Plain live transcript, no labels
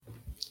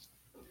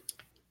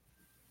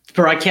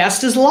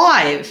Broadcast is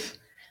live.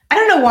 I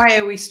don't know why I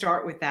always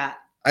start with that.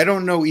 I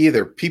don't know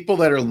either. People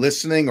that are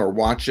listening or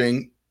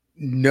watching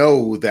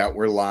know that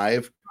we're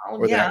live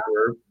that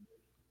we're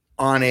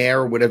on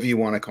air, whatever you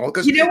want to call it.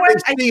 Because you know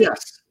what?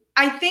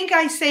 I think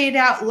I say it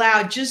out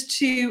loud just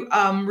to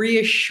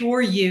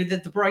reassure you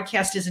that the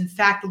broadcast is in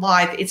fact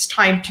live. It's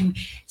time to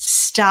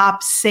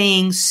stop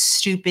saying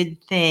stupid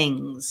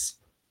things.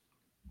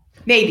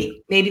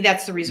 Maybe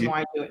that's the reason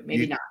why I do it.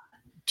 Maybe not.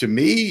 To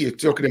me, you're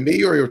talking to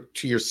me or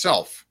to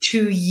yourself?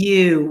 To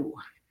you.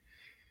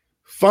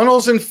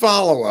 Funnels and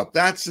Follow-Up.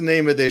 That's the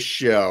name of this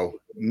show.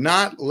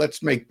 Not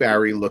Let's Make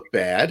Barry Look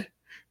Bad.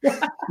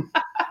 The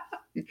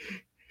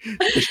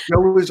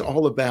show is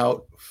all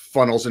about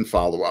funnels and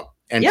follow-up.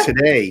 And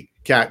today,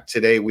 Kat,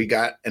 we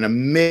got an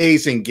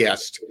amazing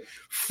guest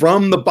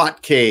from the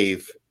Bot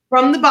Cave.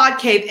 From the Bot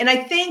Cave. And I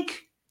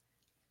think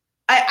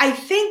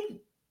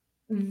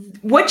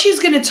what she's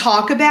going to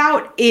talk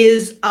about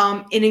is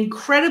an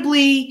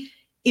incredibly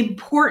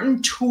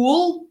important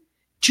tool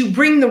to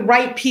bring the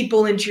right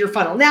people into your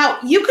funnel. Now,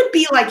 you could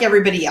be like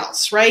everybody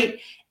else, right?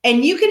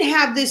 And you can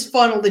have this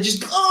funnel that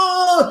just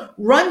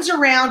runs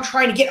around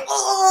trying to get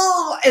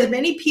as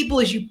many people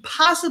as you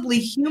possibly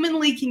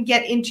humanly can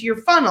get into your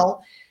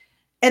funnel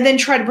and then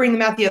try to bring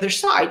them out the other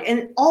side.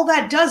 And all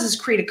that does is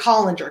create a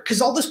colander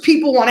because all those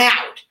people want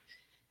out.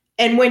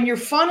 And when your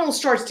funnel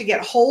starts to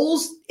get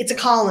holes, it's a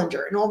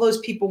colander and all those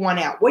people want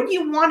out. What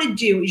you want to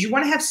do is you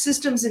want to have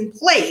systems in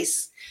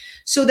place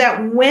so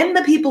that when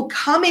the people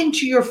come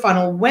into your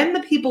funnel, when the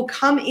people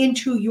come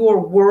into your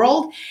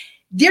world,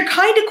 they're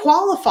kind of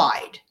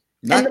qualified.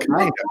 Not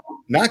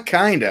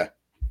kind of.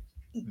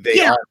 They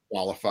are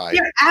qualified.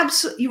 You're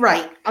absolutely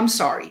right. I'm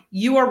sorry.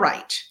 You are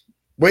right.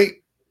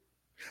 Wait.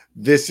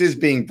 This is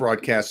being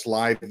broadcast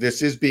live.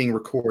 This is being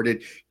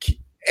recorded.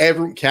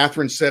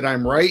 Catherine said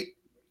I'm right.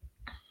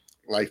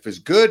 Life is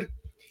good.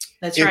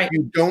 That's right. If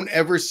you don't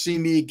ever see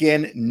me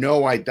again,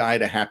 know I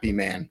died a happy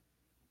man.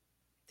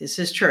 This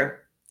is true.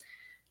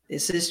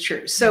 This is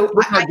true. So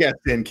what's our guest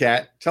in,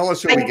 Kat? Tell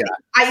us what we got.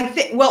 I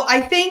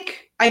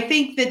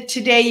think that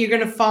today you're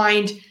going to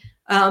find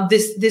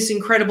this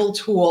incredible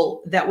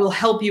tool that will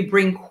help you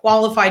bring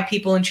qualified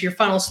people into your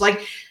funnel. So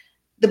like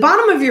the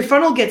bottom of your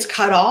funnel gets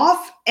cut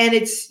off and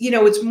it's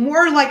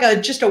more like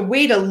just a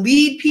way to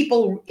lead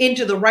people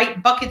into the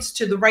right buckets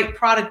to the right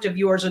product of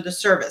yours or the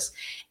service.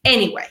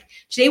 Anyway,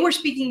 today we're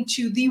speaking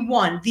to the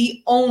one,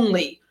 the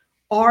only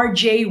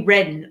RJ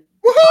Redden.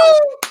 Woohoo!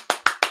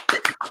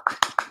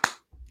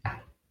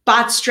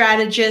 Bot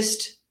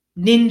strategist,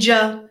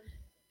 ninja,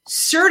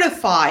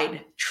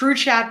 certified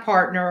TrueChat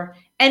partner,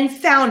 and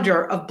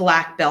founder of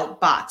Black Belt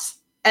Bots.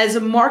 As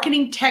a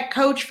marketing tech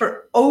coach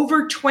for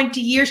over 20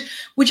 years,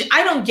 which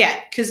I don't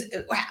get because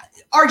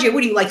RJ,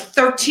 what are you, like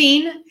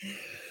 13?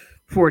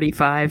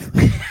 45.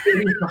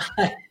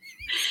 45.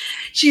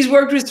 She's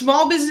worked with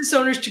small business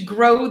owners to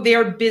grow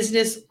their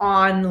business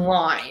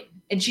online.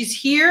 And she's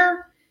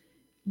here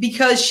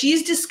because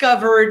she's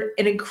discovered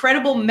an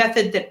incredible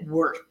method that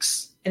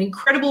works, an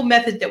incredible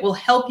method that will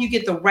help you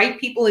get the right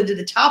people into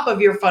the top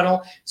of your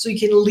funnel so you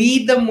can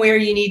lead them where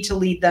you need to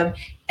lead them.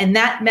 And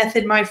that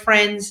method, my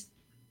friends,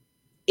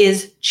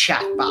 is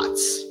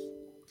chatbots.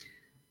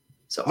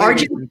 So,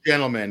 ladies and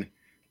gentlemen,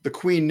 the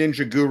Queen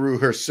Ninja Guru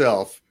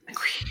herself,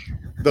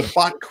 the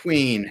Bot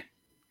Queen,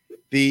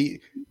 the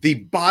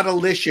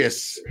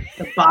Botalicious.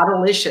 The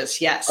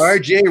Botalicious, yes.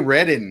 RJ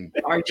Redden.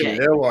 RJ.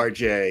 Hello,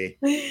 RJ.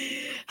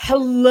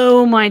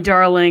 Hello, my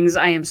darlings.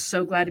 I am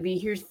so glad to be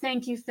here.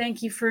 Thank you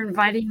for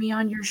inviting me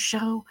on your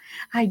show.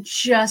 I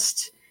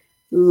just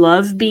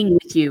love being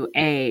with you,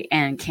 A,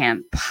 and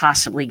can't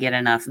possibly get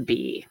enough,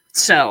 B.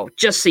 So,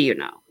 just so you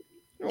know.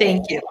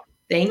 Thank you.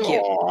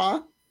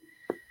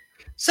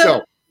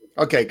 So,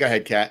 okay, go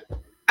ahead, Kat.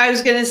 I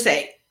was going to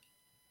say,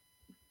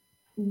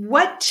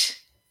 what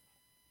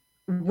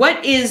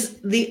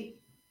is the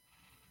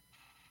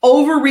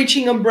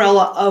overreaching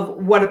umbrella of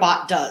what a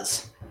bot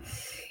does?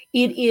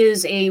 It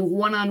is a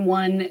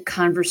one-on-one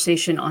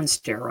conversation on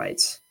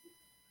steroids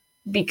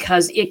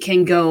because it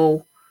can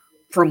go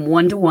from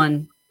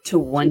one-to-one to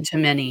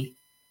one-to-many.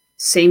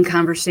 Same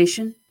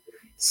conversation,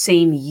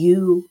 same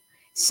you,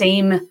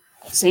 same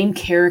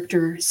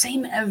character,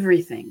 same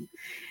everything.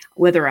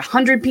 Whether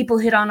 100 people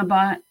hit on a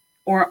bot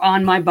or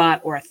on my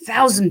bot or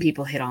 1,000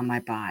 people hit on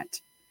my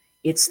bot,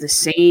 it's the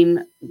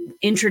same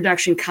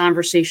introduction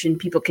conversation.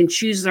 People can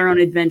choose their own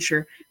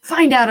adventure,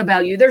 find out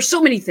about you. There's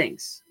so many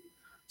things,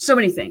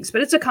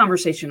 but it's a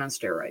conversation on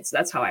steroids.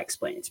 That's how I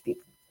explain it to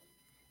people.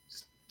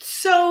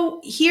 So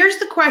here's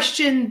the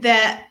question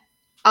that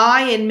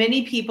I and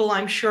many people,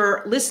 I'm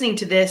sure, listening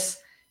to this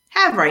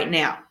have right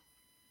now.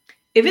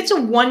 If it's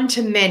a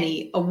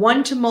one-to-many, a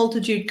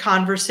one-to-multitude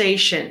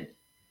conversation,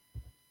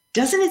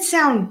 doesn't it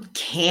sound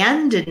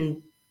canned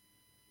and,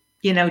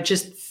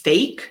 just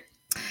fake?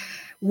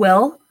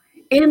 Well,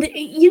 and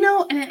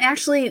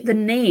actually the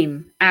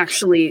name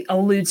actually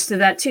alludes to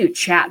that too.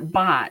 Chat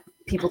bot.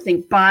 People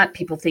think bot,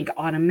 people think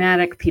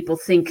automatic, people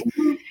think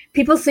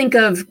People think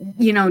of,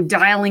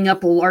 dialing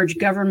up a large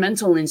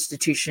governmental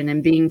institution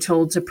and being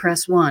told to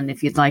press 1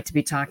 if you'd like to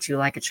be talked to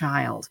like a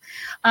child.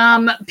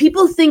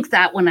 People think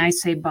that when I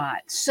say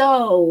bot.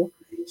 So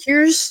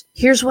here's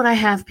what I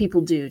have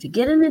people do to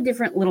get in a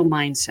different little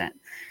mindset.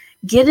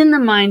 Get in the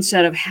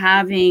mindset of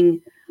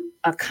having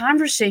a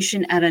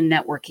conversation at a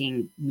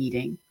networking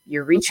meeting.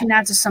 You're reaching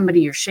out to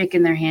somebody, you're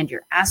shaking their hand,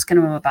 you're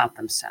asking them about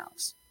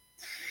themselves.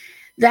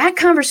 That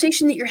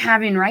conversation that you're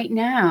having right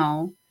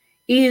now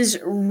is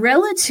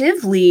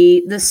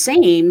relatively the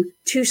same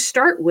to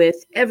start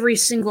with every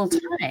single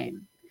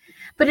time.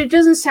 But it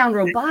doesn't sound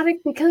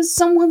robotic because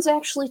someone's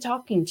actually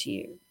talking to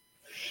you.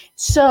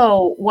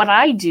 So what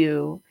I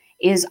do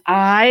is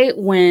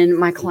when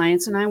my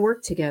clients and I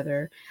work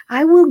together,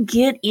 I will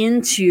get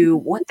into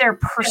what their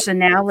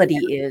personality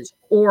is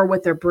or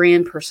what their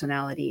brand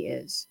personality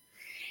is.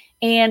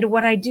 And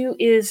what I do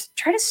is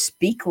try to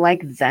speak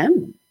like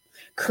them.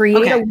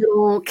 Create a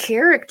little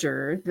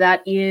character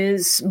that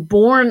is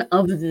born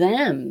of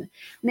them.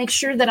 Make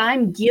sure that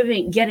I'm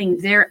getting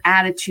their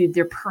attitude,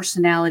 their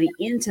personality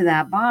into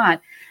that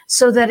bot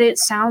so that it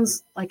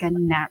sounds like a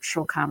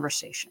natural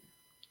conversation.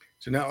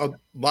 So now a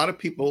lot of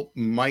people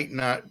might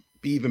not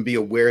even be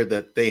aware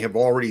that they have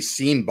already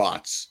seen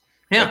bots.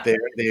 Yeah. That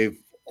they've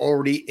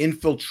already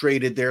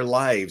infiltrated their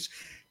lives.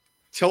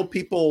 Tell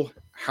people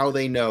how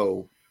they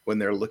know when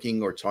they're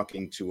looking or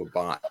talking to a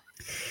bot.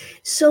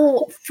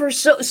 So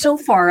so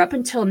far up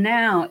until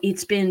now,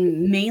 it's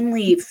been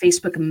mainly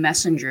Facebook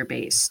Messenger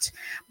based.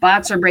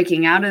 Bots are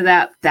breaking out of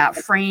that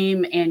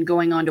frame and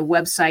going onto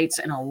websites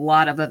and a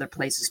lot of other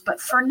places.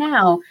 But for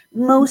now,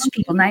 most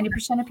people,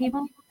 90% of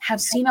people, have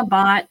seen a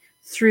bot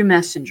through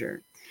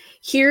Messenger.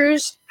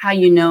 Here's how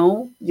you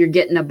know you're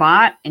getting a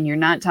bot and you're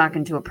not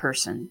talking to a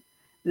person.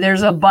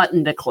 There's a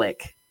button to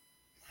click.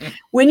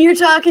 When you're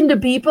talking to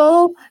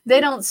people, they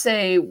don't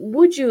say,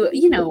 would you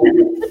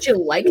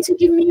like to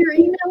give me your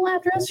email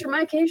address for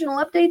my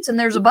occasional updates? And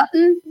there's a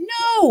button?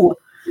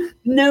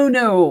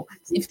 No.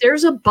 If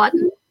there's a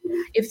button,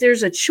 if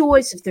there's a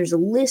choice, if there's a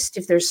list,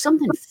 if there's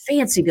something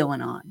fancy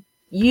going on,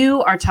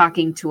 you are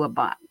talking to a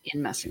bot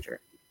in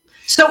Messenger.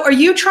 So are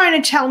you trying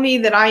to tell me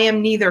that I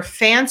am neither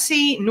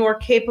fancy nor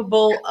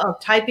capable of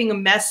typing a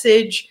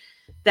message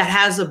that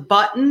has a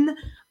button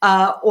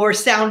or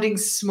sounding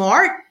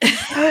smart?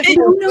 Let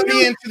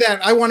me answer that.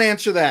 I want to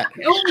answer that.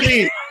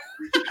 Please.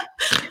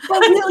 But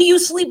will you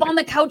sleep on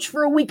the couch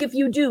for a week if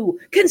you do?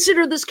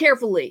 Consider this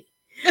carefully.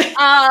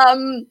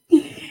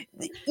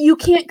 You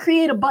can't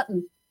create a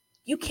button.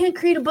 You can't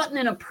create a button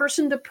in a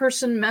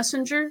person-to-person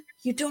messenger.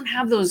 You don't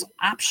have those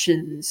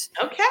options.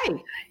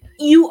 Okay.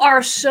 You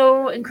are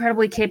so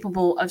incredibly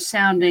capable of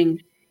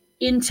sounding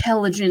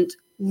intelligent,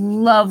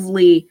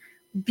 lovely,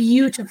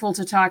 beautiful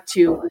to talk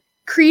to,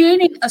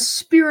 creating a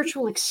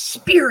spiritual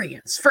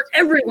experience for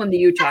everyone that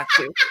you talk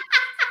to.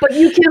 But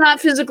you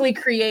cannot physically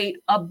create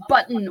a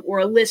button or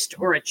a list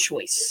or a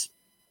choice.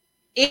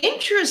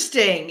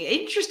 Interesting.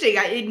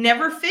 I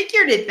never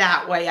figured it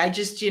that way. I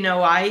just,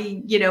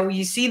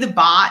 you see the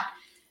bot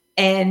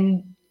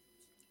and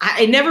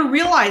I never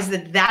realized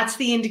that that's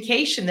the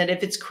indication that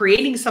if it's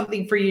creating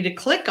something for you to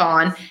click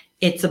on,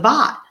 it's a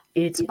bot.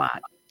 It's a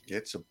bot.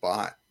 It's a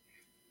bot.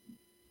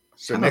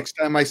 So next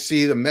time I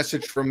see the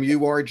message from you,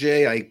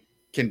 RJ, I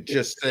can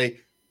just say,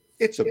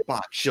 it's a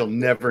bot. She'll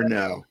never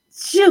know.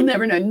 She'll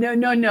never know.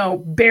 No.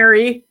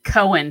 Barry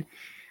Cohen.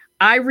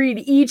 I read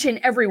each and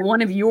every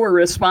one of your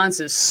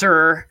responses,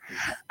 sir,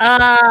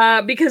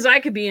 because I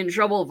could be in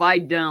trouble if I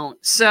don't.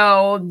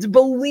 So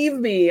believe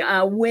me,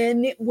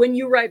 when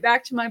you write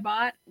back to my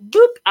bot,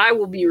 boop, I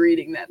will be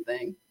reading that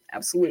thing.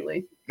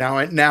 Absolutely. Now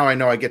I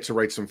know I get to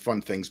write some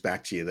fun things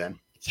back to you then.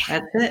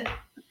 Yeah. That's it.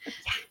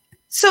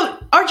 So,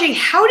 RJ,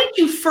 how did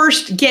you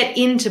first get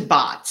into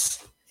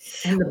bots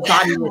and the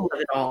bodiness of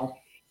it all?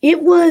 It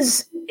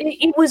was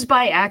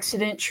by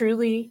accident,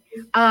 truly.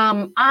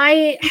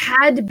 I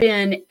had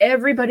been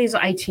everybody's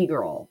IT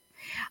girl.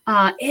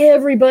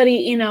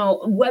 Everybody,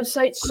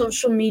 websites,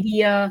 social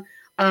media,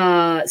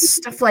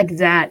 stuff like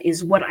that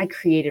is what I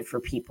created for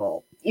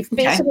people. If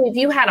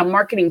you had a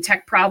marketing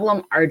tech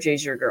problem,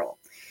 RJ's your girl.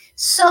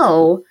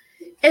 So,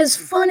 as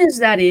fun as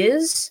that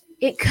is,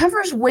 it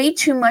covers way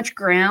too much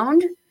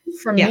ground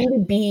for me to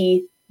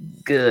be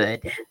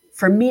good,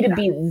 for me to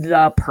be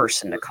the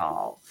person to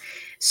call.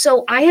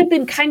 So I had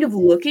been kind of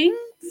looking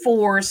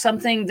for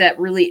something that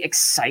really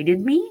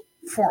excited me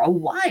for a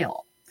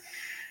while.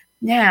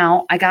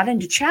 Now I got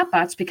into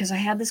chatbots because I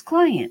had this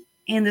client,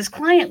 and this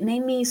client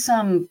made me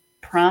some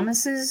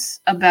promises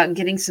about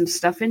getting some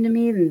stuff into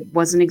me and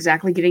wasn't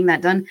exactly getting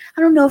that done.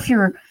 I don't know if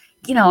you're,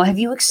 have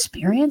you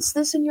experienced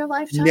this in your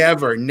lifetime?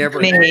 Never.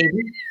 Maybe.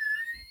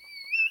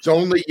 It's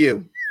only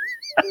you.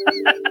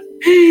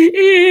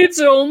 It's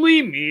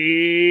only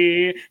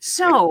me.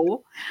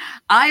 So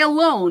I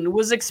alone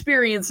was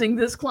experiencing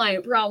this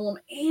client problem,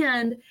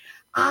 and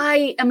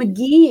I am a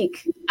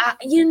geek.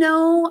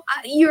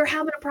 You're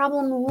having a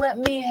problem. Let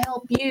me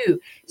help you.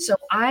 So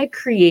I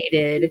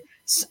created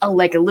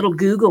like a little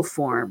Google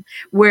form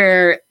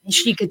where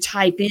she could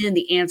type in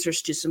the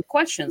answers to some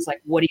questions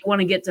like, what do you want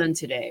to get done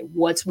today?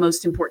 What's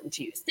most important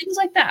to you? Things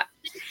like that.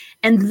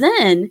 And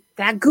then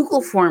that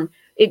Google form,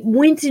 it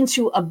went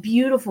into a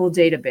beautiful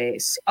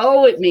database.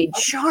 Oh, it made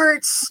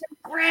charts,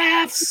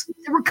 graphs,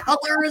 there were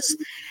colors.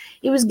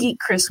 It was Geek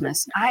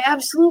Christmas. I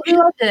absolutely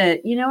loved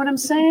it. You know what I'm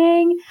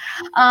saying?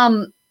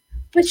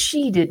 But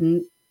she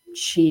didn't.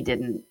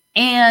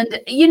 And,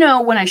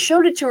 when I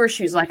showed it to her,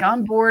 she was like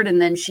on board,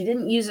 and then she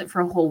didn't use it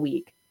for a whole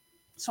week.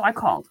 So I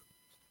called.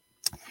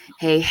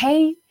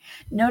 Hey,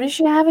 notice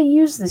you haven't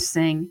used this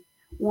thing.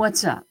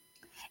 What's up?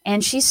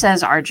 And she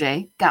says,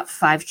 RJ, got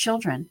 5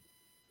 children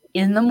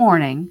in the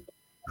morning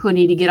who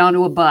need to get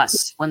onto a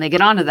bus. When they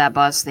get onto that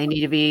bus, they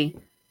need to be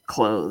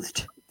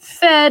clothed,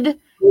 fed,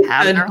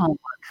 have their homework.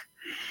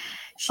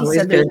 She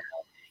said,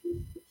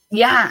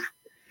 yeah.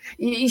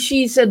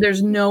 She said,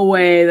 there's no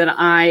way that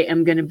I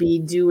am going to be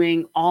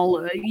doing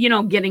all,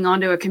 getting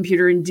onto a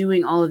computer and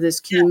doing all of this.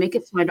 Can you make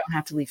it so I don't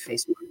have to leave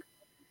Facebook?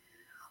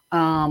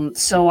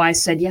 So I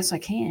said, yes, I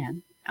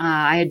can.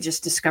 I had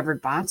just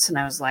discovered bots, and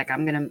I was like,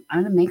 I'm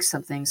gonna make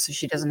something so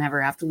she doesn't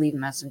ever have to leave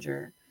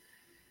Messenger.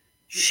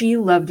 She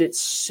loved it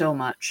so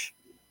much.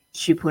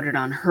 She put it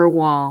on her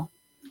wall.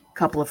 A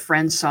couple of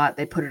friends saw it.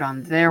 They put it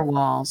on their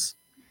walls.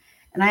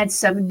 And I had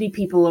 70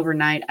 people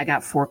overnight. I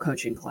got 4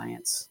 coaching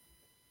clients.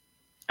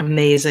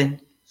 Amazing.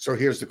 So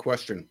here's the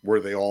question. Were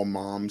they all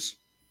moms?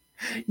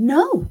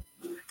 No,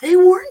 they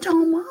weren't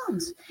all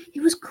moms.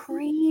 It was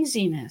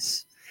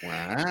craziness.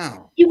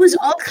 Wow. It was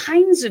all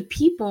kinds of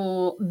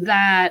people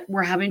that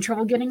were having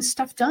trouble getting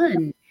stuff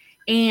done.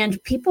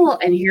 And people,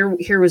 and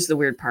here was the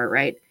weird part,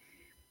 right?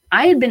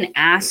 I had been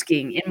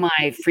asking in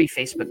my free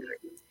Facebook group,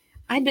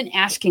 I'd been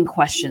asking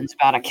questions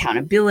about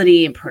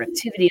accountability and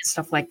productivity and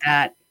stuff like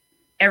that.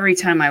 Every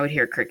time I would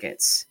hear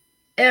crickets,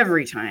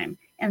 every time.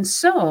 And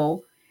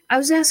so I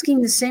was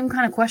asking the same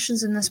kind of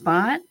questions in this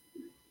bot.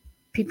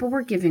 People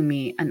were giving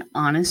me an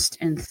honest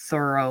and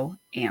thorough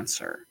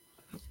answer.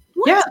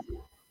 What? Yeah.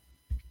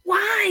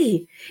 Why?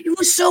 It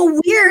was so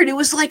weird. It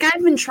was like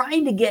I've been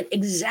trying to get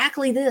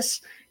exactly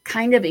this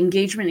kind of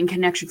engagement and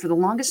connection for the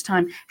longest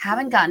time.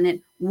 Haven't gotten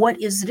it.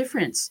 What is the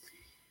difference?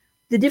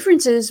 The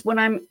difference is when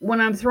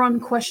I'm throwing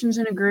questions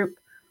in a group,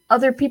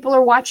 other people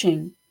are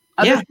watching.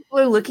 Other people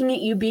are looking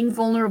at you being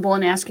vulnerable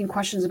and asking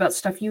questions about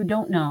stuff you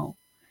don't know.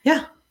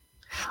 Yeah.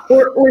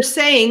 Or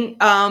saying,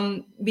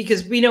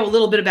 because we know a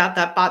little bit about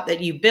that bot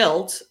that you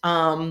built,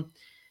 and,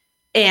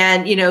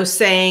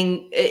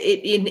 saying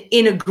it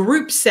in a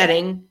group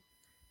setting,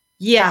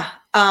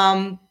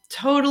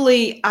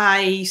 totally,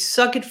 I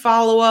suck at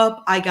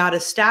follow-up. I got a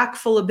stack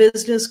full of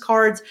business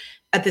cards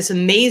at this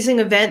amazing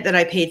event that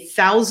I paid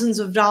thousands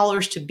of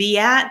dollars to be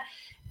at.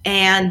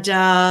 And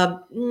that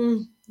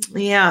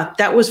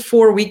was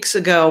 4 weeks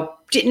ago.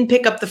 Didn't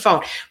pick up the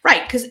phone.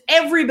 Right, because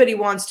everybody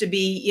wants to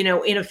be, in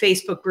a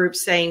Facebook group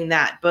saying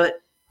that.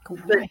 But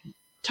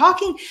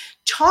talking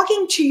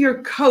to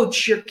your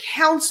coach, your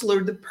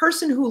counselor, the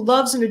person who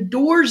loves and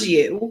adores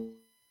you,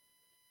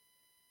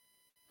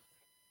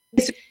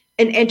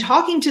 and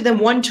talking to them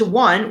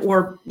one-to-one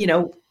or,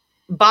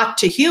 bot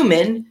to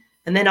human,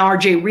 and then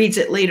RJ reads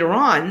it later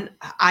on,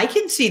 I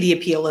can see the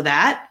appeal of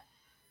that.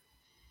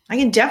 I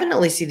can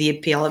definitely see the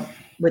appeal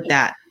with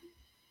that.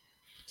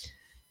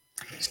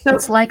 So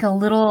it's like a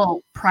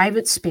little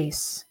private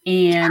space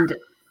and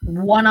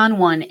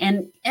one-on-one,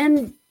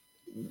 and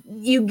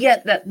you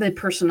get that the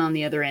person on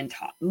the other end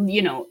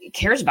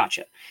cares about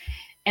you.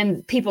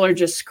 And people are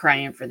just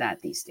crying for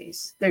that these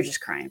days. They're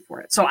just crying for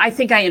it. So I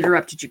think I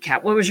interrupted you,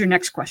 Kat. What was your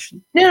next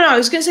question? No, I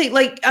was going to say,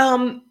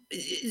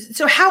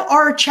 so how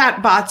are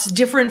chatbots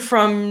different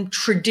from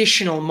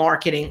traditional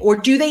marketing, or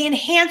do they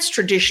enhance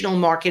traditional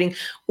marketing,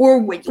 or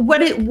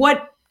what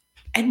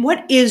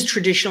is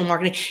traditional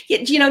marketing?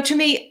 To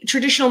me,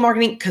 traditional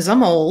marketing, because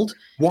I'm old.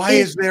 Why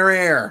is there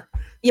air?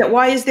 Yeah,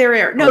 why is there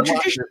air? No,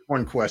 traditional.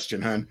 One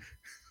question, hon.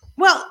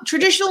 Well,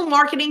 traditional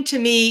marketing to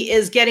me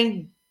is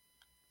getting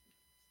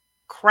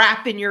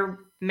crap in your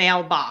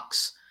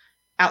mailbox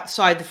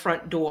outside the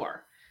front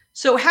door.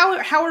 So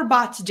how are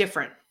bots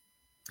different?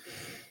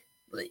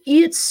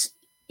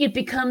 It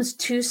becomes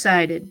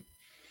two-sided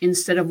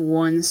instead of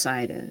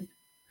one-sided.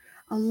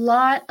 A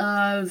lot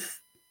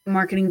of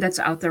marketing that's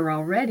out there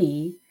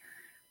already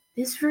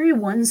is very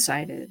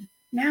one-sided.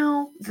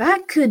 Now,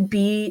 that could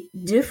be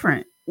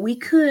different. We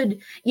could,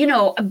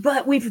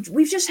 but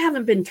we've just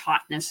haven't been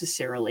taught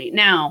necessarily.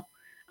 Now,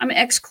 I'm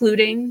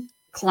excluding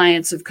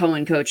clients of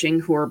Cohen Coaching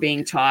who are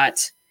being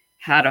taught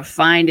how to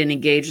find and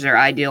engage their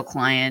ideal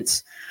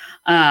clients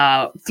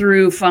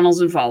through funnels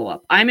and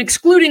follow-up. I'm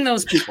excluding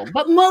those people,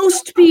 but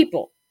most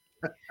people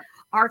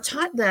are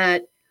taught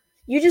that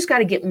you just got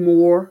to get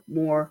more.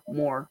 More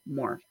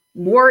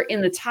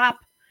in the top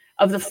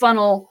of the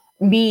funnel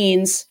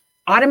means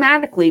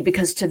automatically,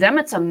 because to them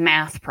it's a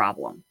math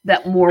problem,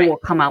 that more will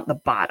come out the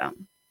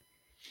bottom.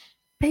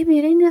 Baby,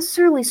 it ain't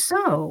necessarily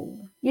so.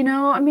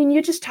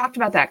 You just talked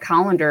about that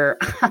colander.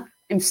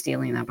 I'm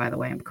stealing that, by the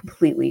way. I'm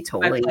completely, My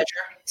totally pleasure.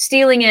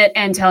 stealing it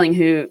and telling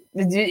who,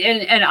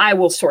 and I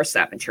will source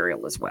that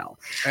material as well.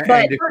 But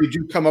And if you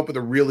do come up with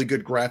a really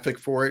good graphic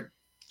for it,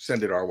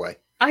 send it our way.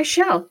 I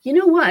shall. You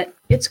know what?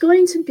 It's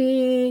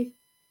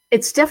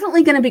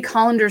definitely going to be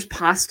colanders,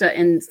 pasta,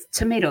 and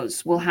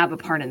tomatoes will have a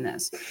part in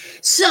this.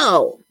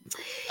 So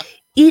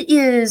it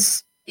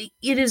is,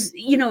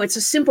 it's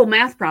a simple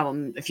math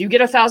problem. If you get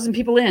 1,000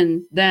 people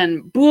in,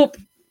 then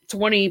boop,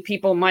 20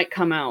 people might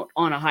come out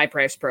on a high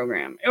price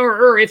program.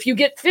 Or if you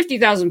get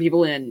 50,000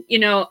 people in,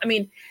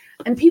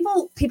 and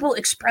people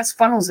express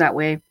funnels that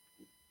way.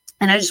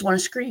 And I just want to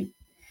scream.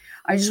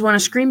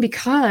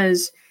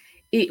 Because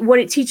what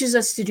it teaches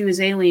us to do is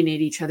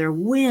alienate each other,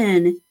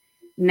 when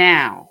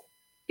now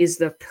is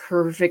the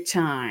perfect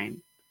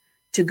time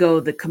to go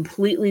the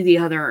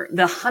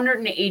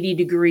 180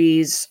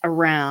 degrees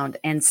around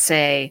and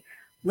say,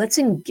 let's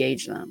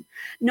engage them.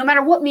 No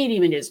matter what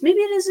medium it is. Maybe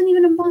it isn't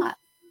even a bot,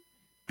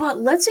 but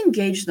let's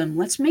engage them.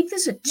 Let's make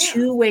this a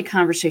two-way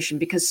conversation,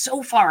 because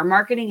so far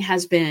marketing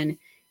has been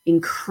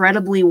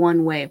incredibly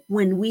one way,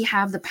 when we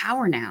have the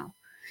power now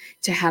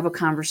to have a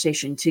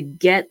conversation, to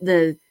get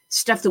the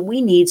stuff that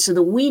we need so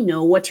that we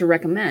know what to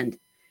recommend.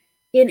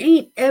 It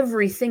ain't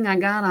everything I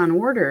got on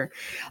order.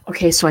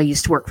 Okay, so I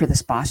used to work for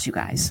this boss, you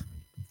guys,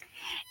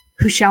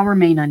 who shall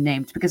remain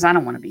unnamed because I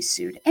don't want to be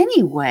sued.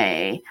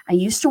 Anyway, I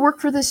used to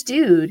work for this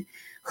dude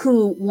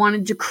who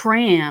wanted to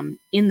cram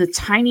in the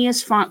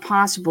tiniest font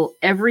possible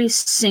every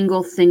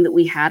single thing that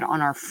we had on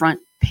our front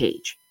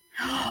page.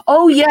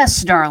 Oh,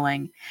 yes,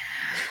 darling.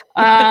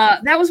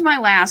 That was my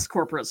last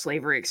corporate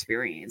slavery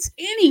experience.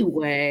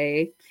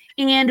 Anyway,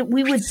 and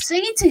we would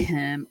say to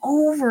him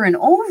over and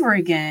over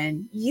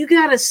again, you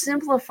got to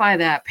simplify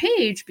that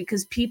page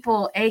because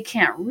people, A,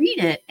 can't read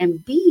it,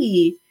 and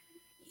B,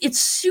 it's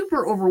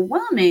super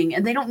overwhelming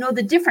and they don't know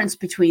the difference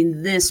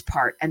between this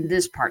part and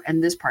this part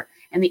and this part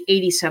and the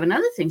 87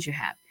 other things you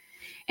have.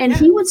 And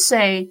he would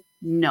say,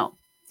 no,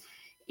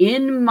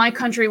 in my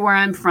country where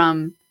I'm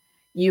from,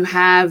 you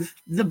have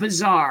the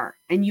bazaar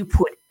and you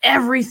put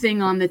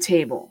everything on the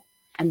table.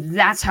 And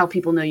that's how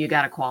people know you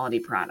got a quality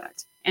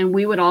product. And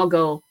we would all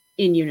go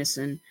in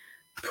unison.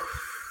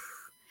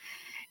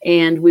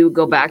 And we would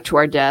go back to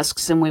our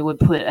desks and we would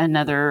put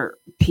another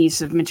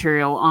piece of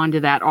material onto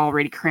that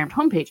already cramped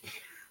homepage.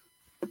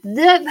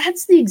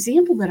 That's the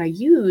example that I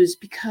use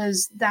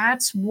because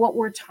that's what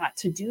we're taught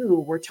to do.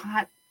 We're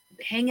taught,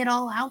 hang it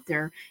all out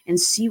there and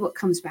see what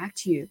comes back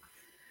to you.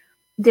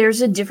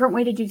 There's a different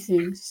way to do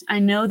things. I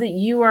know that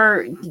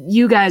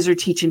you guys are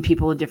teaching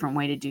people a different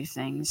way to do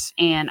things.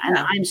 And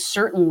I'm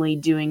certainly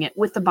doing it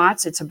with the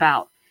bots. It's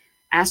about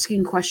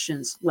asking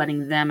questions,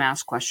 letting them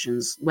ask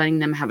questions, letting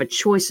them have a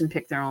choice and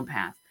pick their own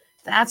path.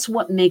 That's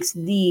what makes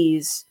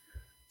these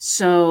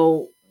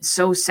so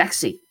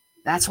sexy.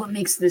 That's what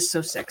makes this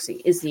so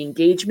sexy, is the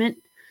engagement,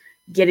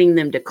 getting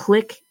them to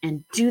click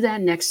and do that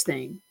next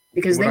thing,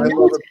 because they know it's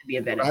going to be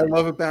a benefit. What I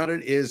love about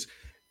it is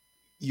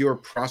your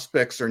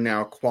prospects are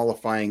now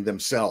qualifying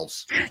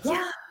themselves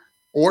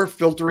or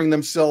filtering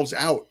themselves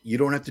out. You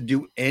don't have to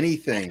do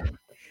anything,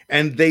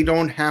 and they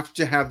don't have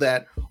to have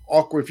that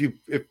awkward,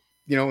 if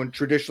and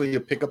traditionally you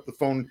pick up the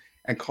phone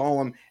and call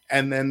them,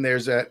 and then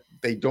there's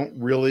they don't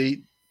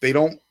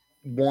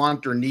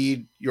want or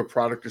need your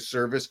product or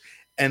service,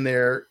 and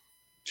they're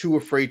too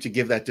afraid to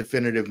give that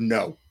definitive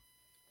no.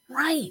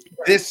 Right.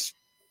 This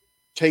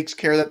takes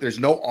care of that. There's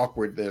no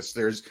awkwardness.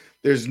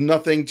 There's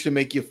nothing to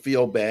make you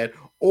feel bad,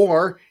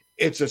 or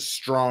it's a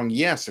strong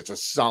yes. It's a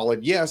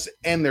solid yes.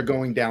 And they're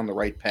going down the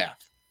right path.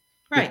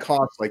 Right.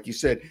 Because like you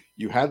said,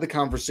 you had the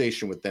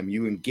conversation with them,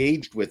 you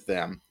engaged with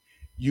them,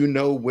 you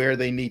know where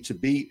they need to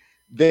be.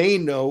 They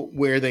know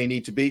where they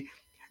need to be.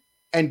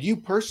 And you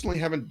personally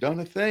haven't done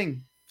a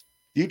thing.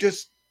 You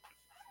just,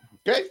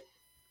 okay,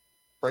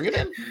 bring it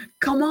in.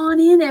 Come on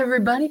in,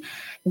 everybody.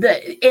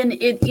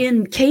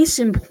 In case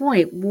in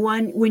point,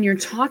 when you're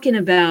talking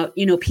about,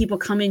 people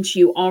coming to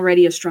you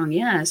already a strong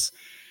yes,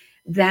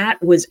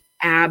 that was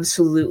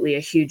absolutely a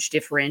huge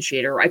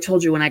differentiator. I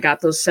told you when I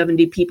got those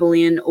 70 people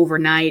in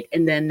overnight,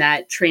 and then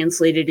that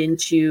translated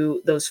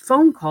into those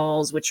phone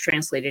calls, which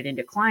translated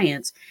into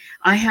clients,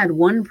 I had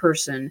one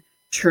person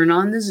turn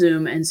on the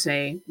Zoom and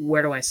say,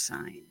 where do I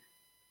sign?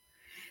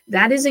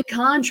 That is in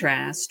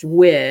contrast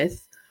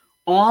with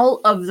all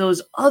of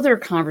those other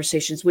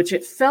conversations, which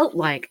it felt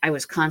like I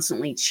was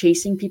constantly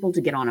chasing people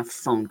to get on a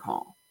phone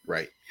call.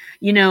 Right.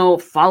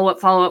 Follow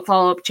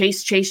up,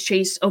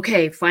 chase.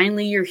 Okay,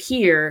 finally you're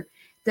here.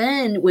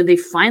 Then when they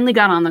finally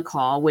got on the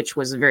call, which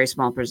was a very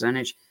small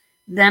percentage,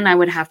 then I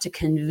would have to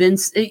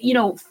convince,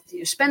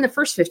 spend the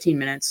first 15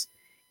 minutes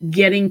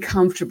getting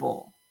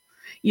comfortable,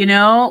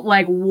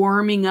 like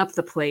warming up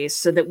the place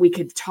so that we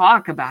could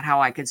talk about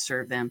how I could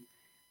serve them.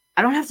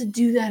 I don't have to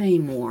do that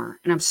anymore.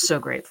 And I'm so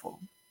grateful.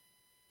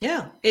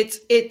 Yeah, it's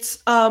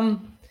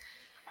an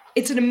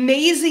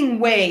amazing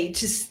way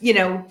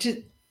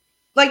to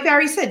like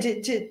Barry said,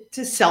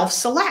 to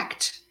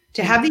self-select,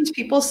 to have these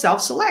people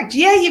self-select.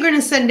 Yeah, you're going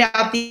to send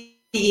out the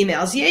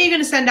emails. Yeah, you're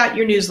going to send out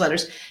your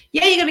newsletters.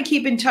 Yeah, you're going to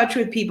keep in touch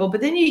with people.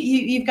 But then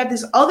you've got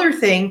this other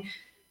thing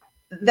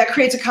that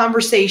creates a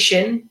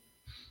conversation.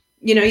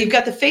 You know, you've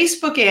got the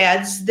Facebook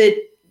ads that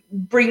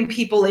bring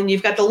people in.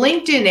 You've got the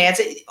LinkedIn ads.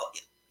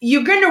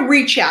 You're going to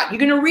reach out. You're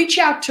going to reach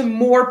out to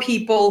more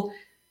people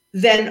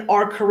than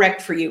are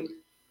correct for you.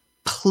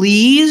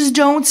 Please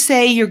don't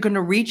say you're going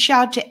to reach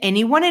out to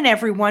anyone and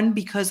everyone,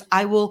 because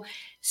I will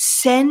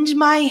send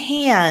my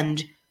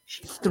hand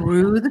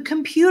through the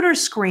computer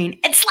screen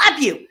and slap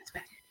you.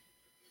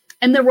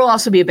 And there will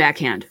also be a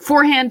backhand,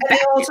 forehand,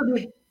 backhand. Also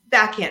be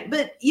backhand.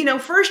 But, you know,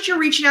 first you're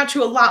reaching out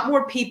to a lot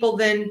more people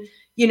than,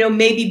 you know,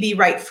 maybe be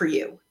right for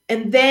you.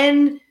 And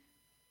then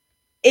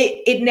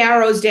it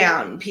narrows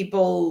down.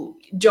 People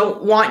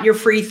don't want your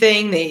free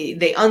thing.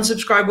 They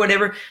unsubscribe,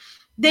 whatever.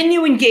 Then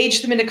you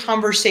engage them in a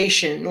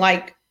conversation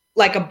like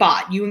a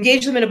bot. You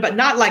engage them in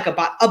not like a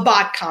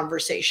bot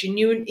conversation.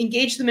 You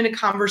engage them in a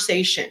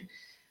conversation.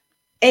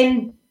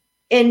 And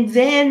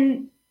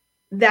then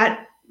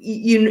that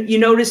you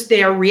notice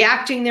they are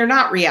reacting, they're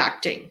not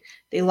reacting.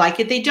 They like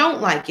it, they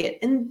don't like it.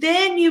 And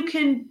then you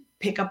can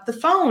pick up the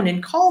phone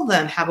and call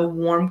them, have a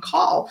warm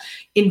call,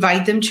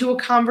 invite them to a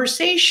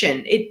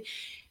conversation.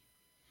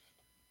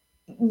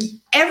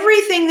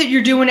 Everything that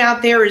you're doing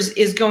out there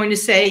is going to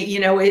say, you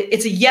know,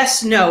 it's a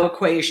yes-no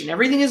equation.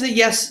 Everything is a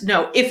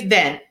yes-no,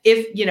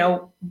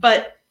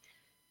 but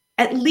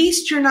at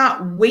least you're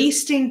not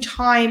wasting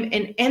time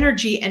and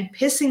energy and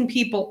pissing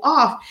people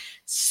off,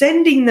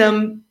 sending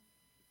them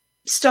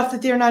stuff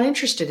that they're not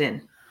interested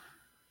in.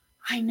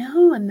 I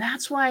know. And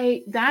that's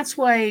why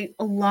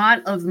a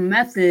lot of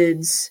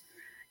methods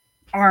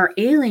are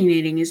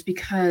alienating, is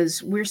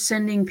because we're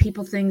sending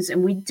people things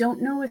and we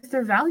don't know if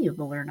they're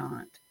valuable or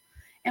not.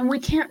 And we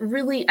can't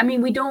really,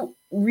 we don't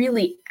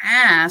really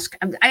ask.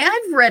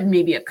 I've read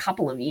maybe a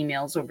couple of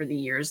emails over the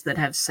years that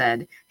have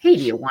said, hey,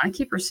 do you want to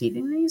keep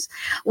receiving these?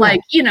 Like,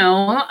 you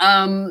know,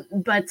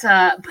 but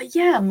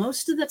yeah,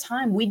 most of the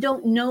time we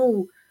don't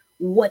know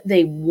what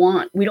they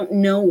want. We don't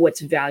know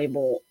what's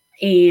valuable.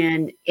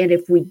 And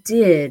if we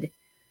did,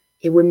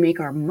 it would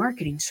make our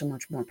marketing so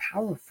much more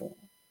powerful.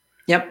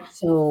 Yep.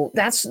 So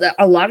that's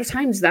a lot of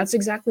times that's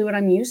exactly what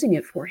I'm using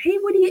it for. Hey,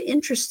 what are you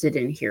interested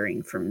in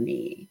hearing from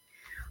me?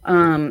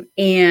 And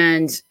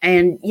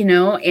you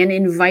know, and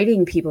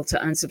inviting people to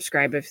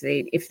unsubscribe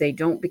if they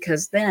don't,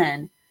 because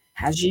then,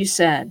 as you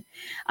said,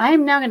 I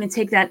am now going to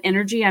take that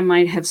energy I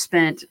might have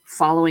spent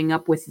following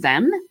up with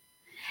them,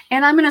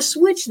 and I'm going to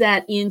switch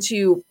that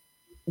into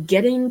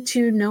getting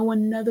to know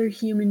another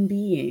human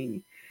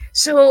being.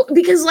 So,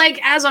 because like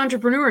as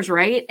entrepreneurs,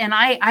 right? And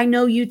I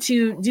know you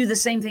two do the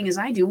same thing as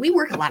I do. We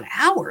work a lot of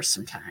hours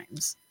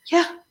sometimes.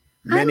 Yeah.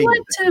 I'd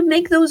like to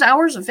make those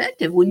hours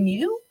effective, wouldn't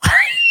you?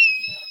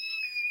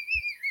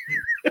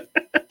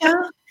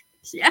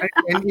 Yeah.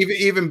 And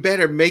even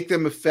better, make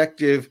them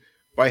effective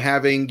by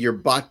having your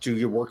bot do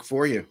your work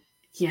for you.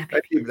 Yeah.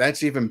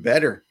 That's even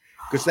better,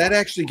 because that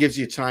actually gives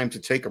you time to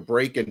take a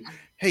break and,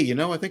 hey, you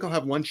know, I think I'll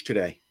have lunch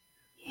today.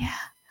 Yeah.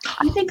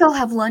 I think I'll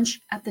have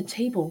lunch at the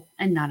table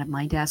and not at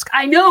my desk.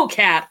 I know,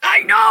 Kat.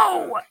 I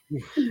know.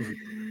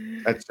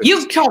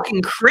 You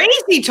talking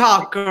crazy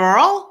talk,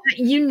 girl.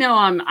 You know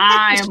I'm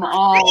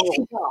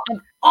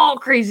all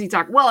crazy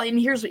talk. Well, and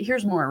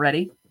here's more.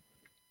 Ready?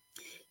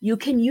 You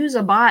can use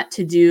a bot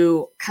to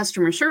do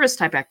customer service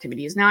type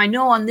activities. Now, I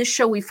know on this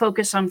show we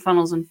focus on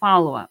funnels and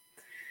follow-up,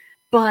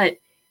 but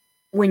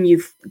when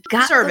you've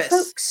got service, the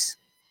folks,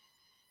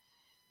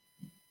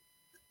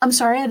 I'm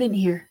sorry, I didn't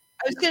hear.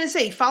 I was going to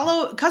say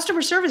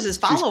customer service is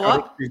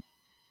follow-up.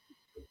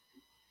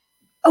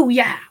 Oh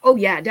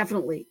yeah,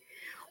 definitely.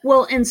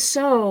 Well, and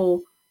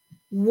so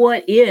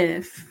what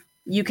if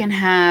you can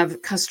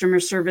have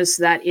customer service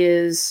that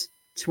is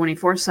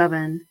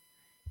 24/7,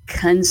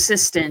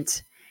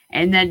 consistent,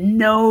 and that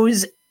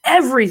knows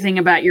everything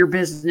about your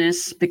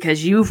business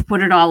because you've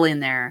put it all in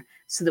there,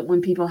 so that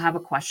when people have a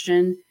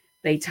question,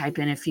 they type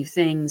in a few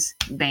things,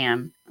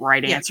 bam,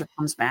 right answer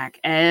comes back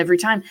every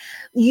time.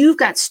 You've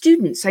got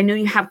students. I know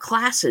you have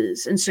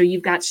classes. And so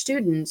you've got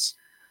students,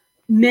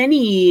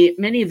 many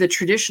of the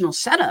traditional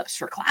setups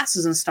for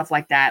classes and stuff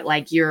like that,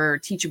 like your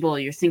Teachable,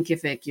 your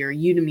Thinkific, your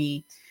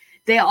Udemy,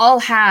 they all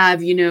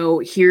have, you know,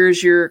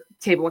 here's your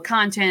table of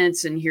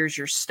contents and here's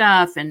your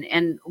stuff.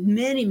 And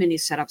many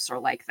setups are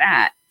like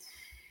that.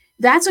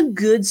 That's a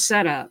good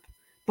setup.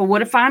 But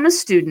what if I'm a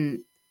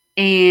student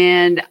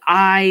and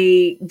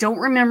I don't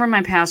remember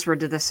my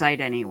password to the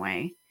site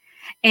anyway,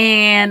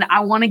 and I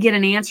want to get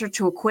an answer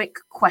to a quick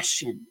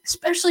question,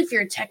 especially if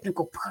you're a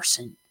technical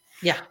person?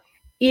 Yeah.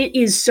 It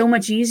is so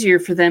much easier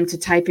for them to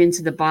type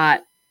into the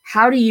bot,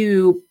 how do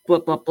you blah,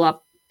 blah, blah,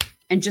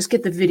 and just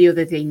get the video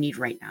that they need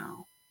right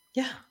now.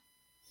 Yeah.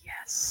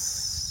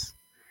 Yes.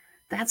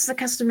 That's the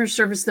customer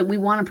service that we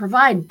want to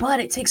provide, but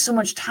it takes so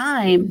much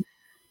time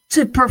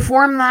to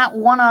perform that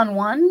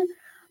one-on-one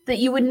that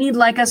you would need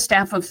like a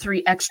staff of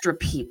 3 extra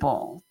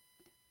people.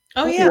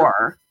 Oh, yeah.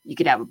 Or you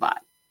could have a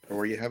bot.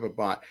 Or you have a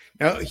bot.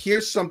 Now,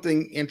 here's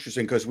something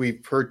interesting, because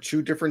we've heard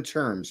 2 different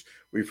terms.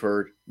 We've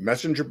heard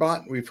messenger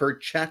bot, we've heard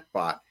chat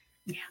bot.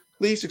 Yeah.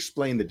 Please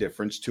explain the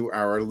difference to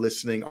our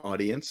listening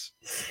audience.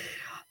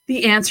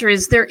 The answer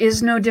is there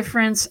is no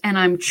difference, and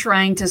I'm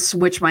trying to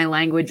switch my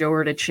language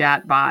over to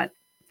chatbot.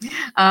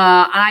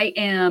 I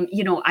am,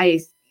 I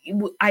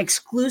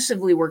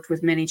exclusively worked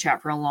with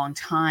ManyChat for a long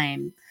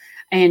time,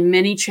 and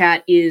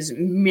ManyChat is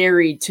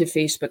married to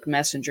Facebook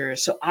Messenger,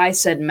 so I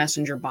said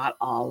Messenger bot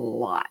a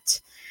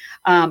lot.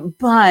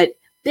 But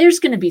there's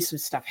going to be some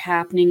stuff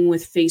happening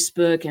with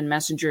Facebook and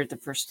Messenger at the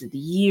first of the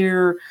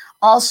year.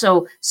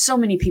 Also, so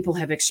many people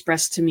have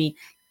expressed to me,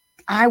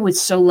 I would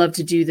so love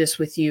to do this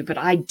with you, but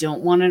I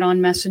don't want it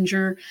on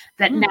Messenger,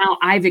 that now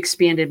I've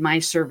expanded my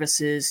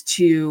services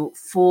to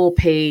full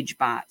page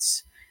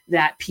bots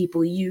that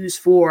people use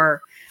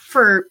for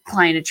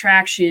client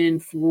attraction,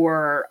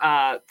 for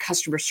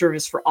customer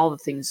service, for all the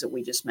things that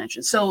we just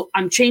mentioned. So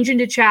I'm changing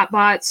to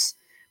chatbots.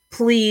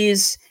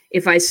 Please,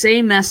 if I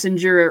say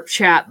Messenger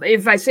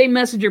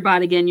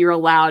bot again, you're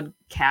allowed,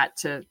 Kat,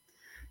 to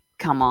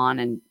come on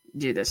and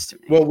do this to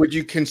me. Well, would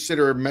you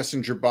consider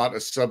Messenger bot a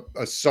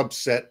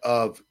subset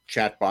of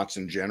chatbots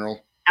in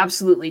general?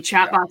 Absolutely.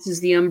 Chatbots is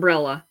the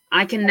umbrella.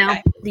 I can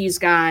now put these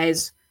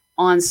guys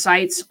on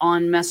sites,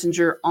 on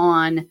Messenger,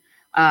 on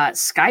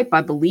Skype,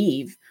 I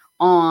believe,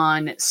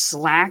 on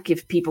Slack.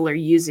 If people are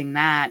using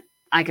that,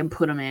 I can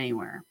put them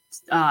anywhere.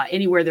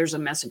 Anywhere there's a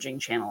messaging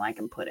channel, I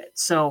can put it.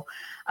 So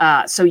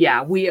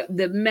yeah,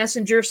 the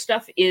Messenger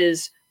stuff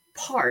is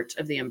part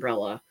of the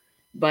umbrella,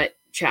 but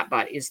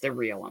chatbot is the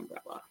real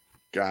umbrella.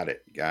 Got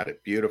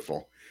it.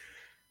 Beautiful.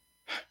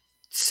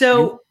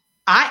 So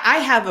I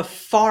have a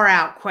far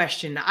out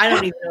question. I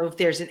don't even know if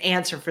there's an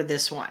answer for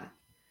this one.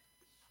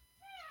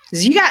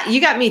 You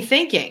got me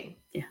thinking.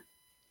 Yeah.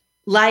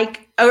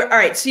 Like, all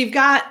right. So you've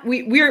got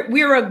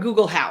we're a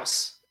Google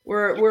house.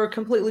 We're a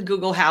completely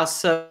Google house.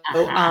 So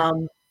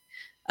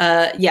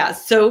yeah.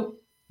 So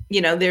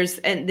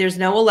there's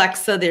no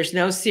Alexa, there's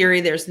no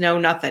Siri, there's no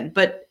nothing.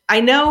 But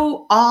I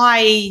know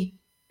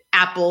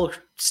Apple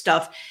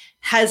stuff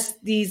has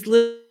these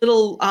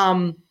little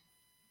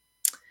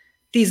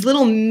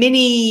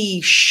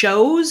mini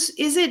shows.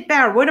 Is it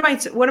bad? What am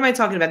I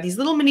talking about? These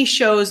little mini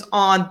shows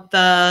on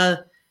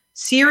the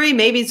Siri,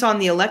 maybe it's on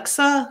the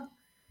Alexa.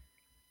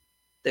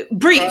 The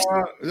briefs.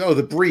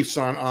 The briefs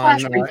on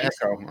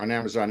Echo, on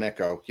Amazon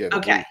Echo. Yeah.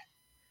 Okay. Brief.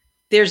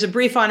 There's a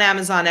brief on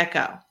Amazon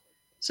Echo.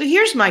 So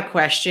here's my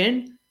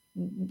question.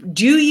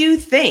 Do you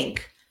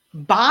think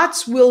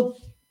bots will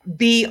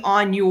be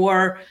on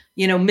your,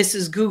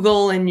 Mrs.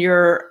 Google and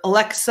your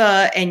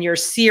Alexa and your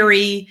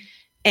Siri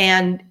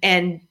and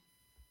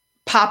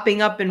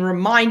popping up and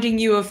reminding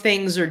you of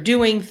things or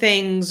doing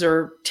things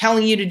or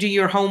telling you to do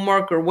your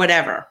homework or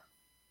whatever?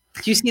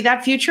 Do you see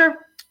that future?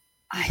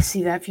 I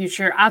see that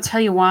future. I'll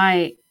tell you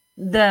why.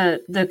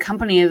 The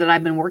company that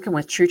I've been working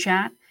with,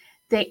 TrueChat,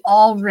 they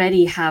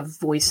already have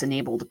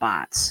voice-enabled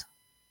bots.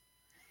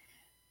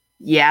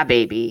 Yeah,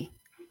 baby.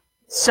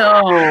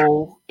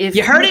 So if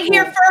you heard it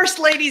here first,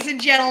 ladies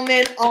and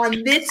gentlemen,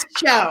 on this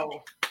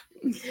show.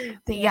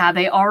 Yeah,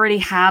 they already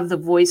have the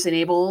voice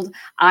enabled.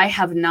 I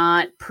have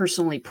not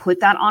personally put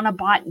that on a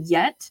bot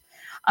yet,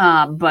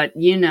 but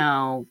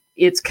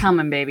it's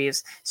coming,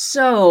 babies.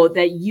 So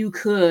that you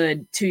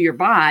could, to your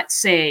bot,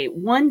 say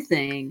one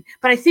thing,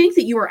 but I think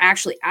that you were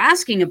actually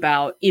asking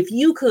about if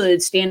you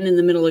could stand in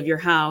the middle of your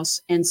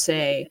house and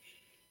say,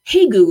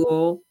 hey,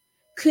 Google,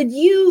 could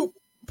you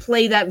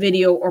play that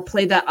video or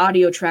play that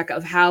audio track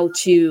of how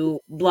to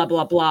blah,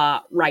 blah,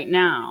 blah right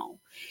now?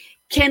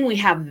 Can we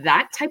have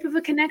that type of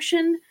a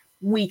connection?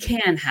 We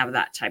can have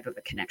that type of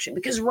a connection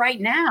because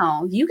right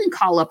now you can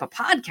call up a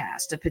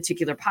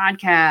particular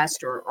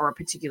podcast or a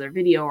particular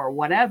video or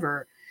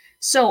whatever.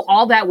 So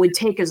all that would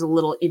take is a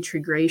little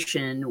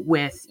integration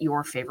with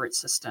your favorite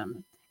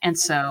system. And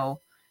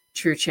so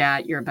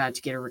TrueChat, you're about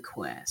to get a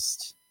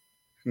request.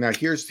 Now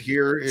here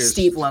is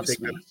Steve loves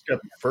me. A step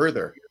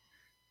further.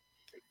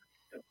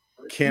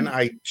 Can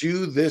I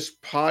do this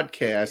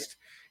podcast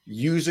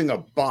using a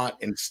bot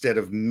instead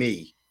of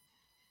me?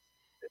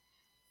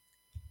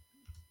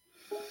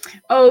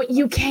 Oh,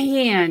 you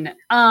can.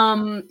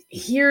 I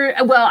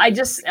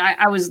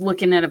was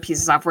looking at a piece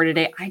of software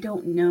today. I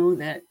don't know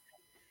that.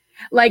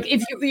 Like,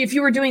 if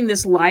you were doing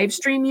this live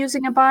stream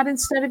using a bot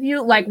instead of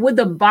you, like, would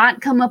the bot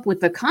come up with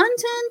the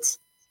content?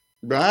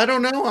 I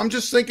don't know. I'm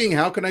just thinking,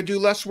 how can I do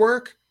less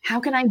work? How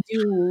can I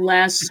do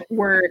less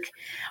work?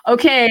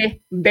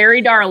 Okay,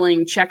 Barry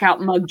Darling, check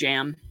out Mug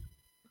Jam.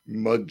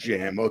 Mug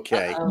Jam,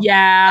 okay. Uh-oh.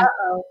 Yeah.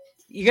 Uh-oh.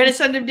 You're going to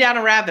send him down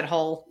a rabbit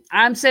hole.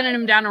 I'm sending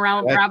him down a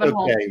rabbit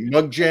hole. Okay,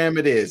 Mug Jam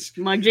it is.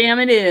 Mug Jam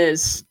it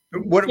is.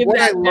 What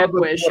I love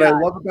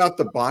about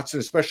the bots, and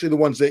especially the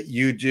ones that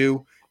you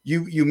do,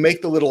 you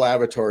make the little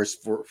avatars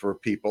for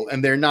people,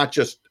 and they're not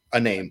just a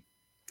name.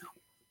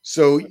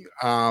 So,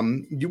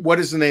 what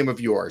is the name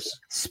of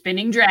yours?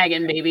 Spinning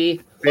Dragon,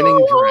 baby.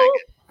 Spinning Dragon.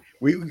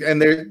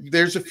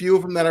 There's a few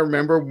of them that I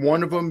remember.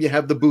 One of them, you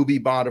have the Booby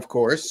bot, of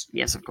course.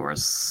 Yes, of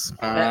course.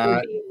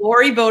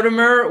 Lori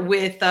Bodemer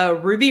with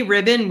Ruby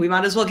Ribbon. We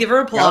might as well give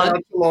her a plug. Shout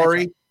out to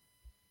Lori.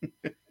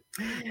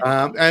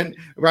 And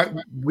right,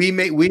 we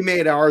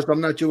made ours.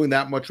 I'm not doing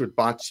that much with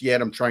bots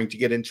yet. I'm trying to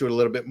get into it a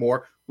little bit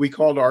more. We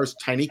called ours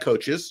Tiny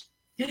Coaches.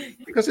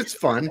 because it's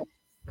fun.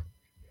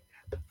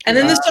 And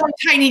then the song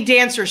Tiny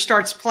Dancer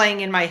starts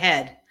playing in my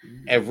head.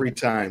 Every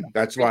time.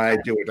 That's why I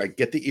do it. I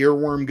get the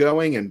earworm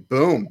going and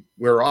boom,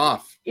 we're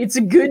off. It's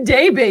a good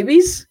day,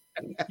 babies.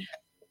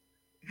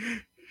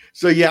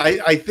 So yeah,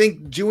 I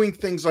think doing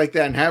things like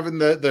that and having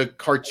the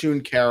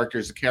cartoon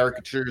characters, the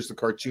caricatures, the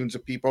cartoons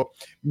of people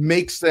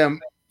makes them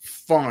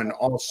fun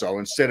also,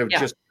 instead of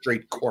just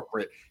straight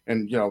corporate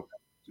and, you know,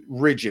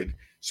 rigid.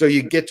 So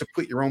you get to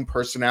put your own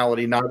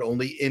personality not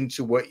only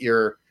into what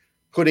you're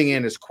putting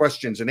in as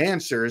questions and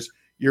answers,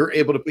 you're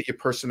able to put your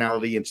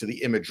personality into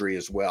the imagery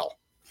as well.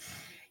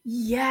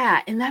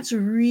 Yeah, and that's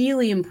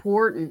really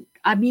important.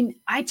 I mean,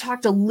 I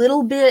talked a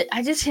little bit,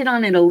 I just hit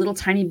on it a little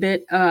tiny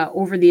bit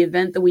over the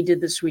event that we did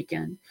this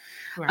weekend.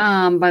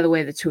 Right. By the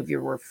way, the two of you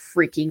were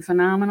freaking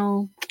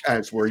phenomenal.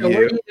 As were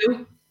you.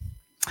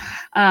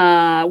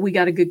 We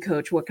got a good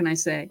coach. What can I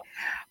say?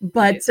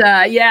 But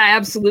yeah,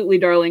 absolutely,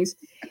 darlings.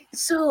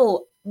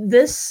 So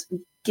this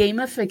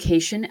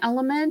gamification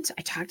element,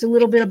 I talked a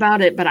little bit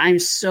about it, but I'm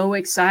so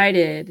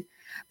excited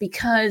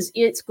because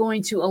it's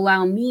going to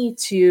allow me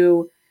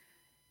to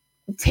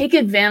take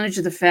advantage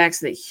of the facts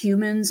that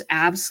humans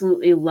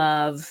absolutely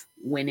love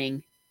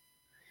winning.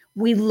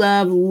 We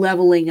love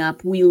leveling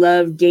up. We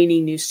love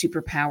gaining new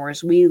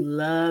superpowers. We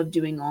love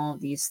doing all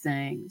of these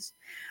things.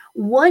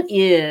 What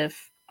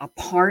if a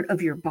part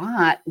of your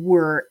bot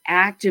were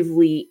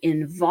actively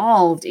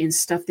involved in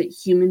stuff that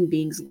human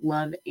beings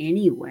love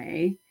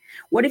anyway?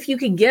 What if you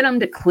could get them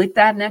to click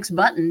that next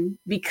button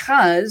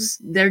because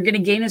they're going to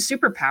gain a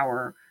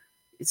superpower?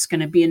 It's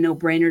going to be a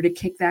no-brainer to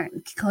click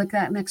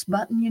that next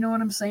button. You know what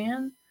I'm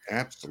saying?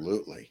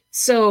 Absolutely.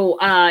 So,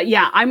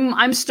 yeah,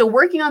 I'm still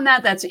working on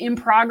that. That's in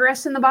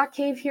progress in the bot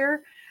cave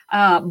here.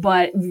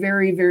 But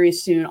very, very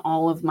soon,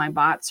 all of my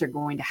bots are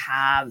going to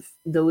have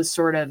those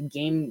sort of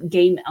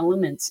game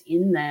elements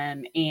in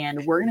them,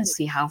 and we're going to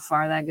see how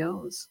far that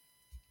goes.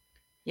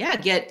 Yeah,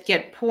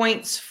 get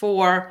points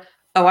for,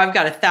 I've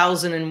got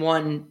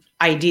 1,001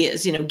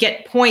 ideas. You know,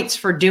 get points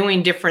for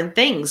doing different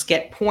things.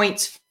 Get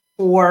points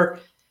for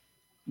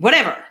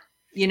whatever.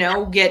 You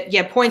know,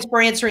 get points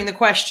for answering the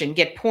question.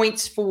 Get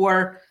points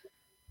for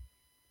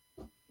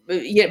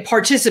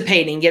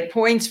participating. Get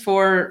points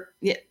for.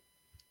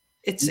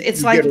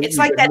 It's like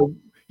that.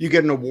 You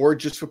get an award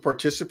just for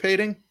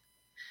participating?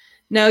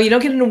 No, you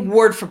don't get an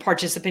award for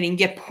participating. You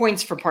get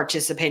points for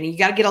participating. You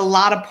got to get a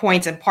lot of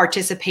points and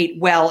participate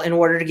well in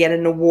order to get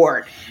an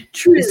award.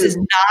 True. This is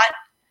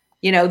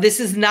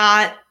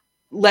not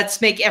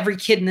let's make every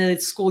kid in the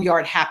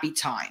schoolyard happy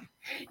time.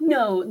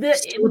 No,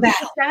 that's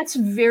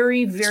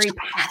very, very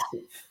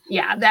passive.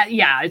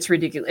 Yeah, it's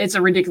ridiculous. It's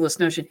a ridiculous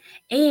notion.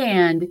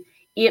 And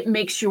it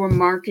makes your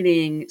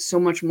marketing so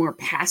much more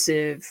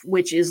passive,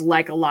 which is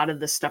like a lot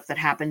of the stuff that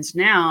happens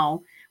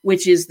now,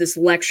 which is this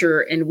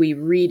lecture and we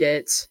read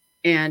it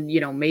and, you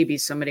know, maybe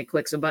somebody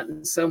clicks a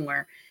button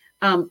somewhere.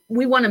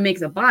 We want to make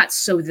the bots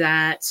so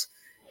that,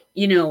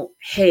 you know,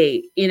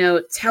 hey, you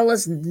know, tell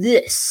us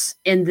this.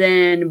 And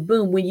then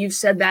boom, when you've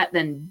said that,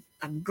 then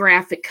a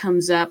graphic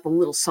comes up, a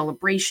little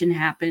celebration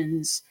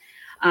happens.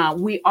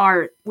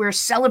 We're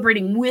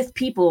celebrating with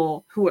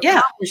people who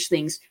accomplish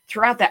things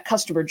throughout that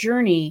customer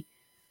journey.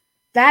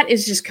 That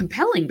is just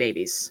compelling,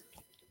 babies.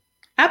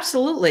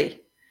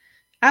 Absolutely.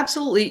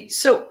 Absolutely.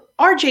 So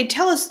RJ,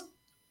 tell us,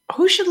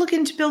 who should look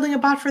into building a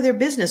bot for their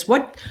business?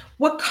 What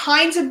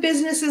kinds of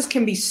businesses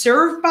can be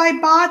served by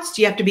bots?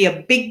 Do you have to be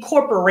a big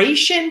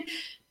corporation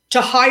to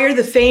hire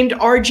the famed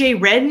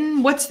RJ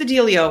Redden? What's the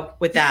dealio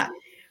with that?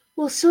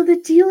 Well, so the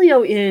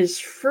dealio is,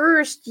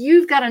 first,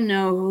 you've got to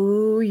know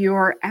who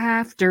you're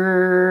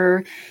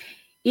after.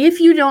 If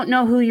you don't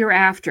know who you're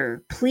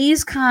after,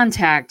 please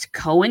contact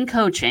Cohen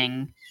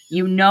Coaching.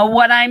 You know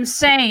what I'm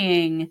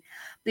saying,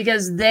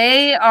 because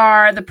they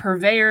are the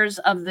purveyors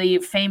of the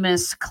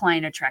famous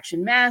client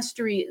attraction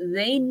mastery.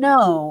 They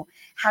know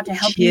how to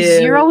help you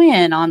zero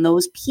in on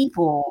those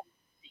people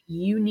that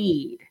you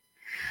need.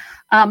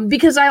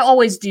 Because I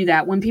always do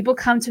that. When people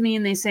come to me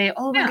and they say,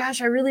 oh my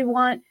gosh, I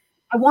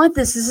want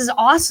this. This is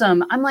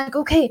awesome. I'm like,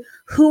 okay,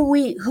 who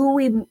we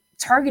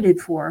targeted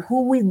for?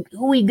 Who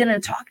we gonna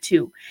talk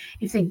to?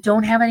 If they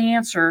don't have an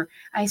answer,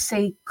 I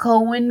say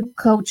Cohen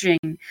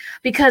Coaching,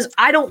 because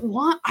I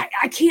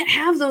can't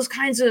have those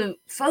kinds of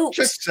folks.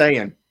 Just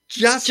saying.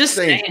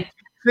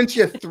 Since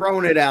you've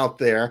thrown it out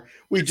there,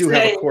 we do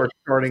have a course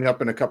starting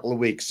up in a couple of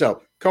weeks.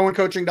 So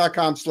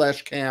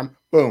cohencoaching.com/Cam.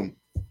 Boom.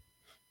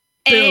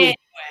 Anyway,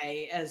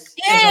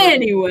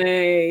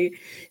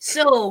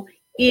 so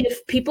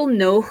if people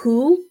know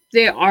who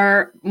they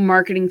are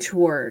marketing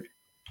toward,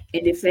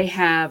 and if they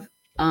have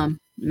a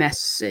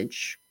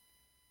message,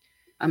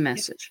 I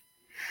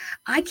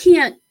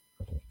can't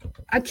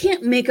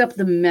make up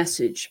the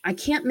message. I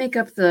can't make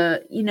up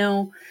that's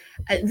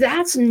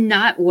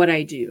not what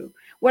I do.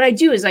 What I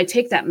do is I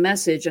take that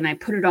message and I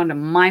put it onto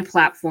my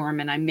platform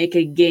and I make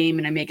a game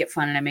and I make it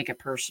fun and I make it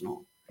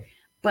personal.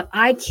 But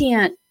I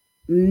can't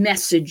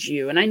message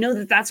you. And I know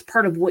that that's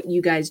part of what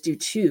you guys do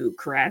too,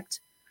 correct?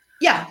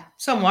 Yeah,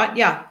 somewhat.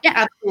 Yeah,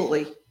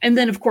 absolutely. And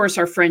then, of course,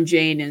 our friend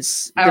Jane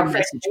is our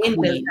friend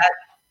Jane does that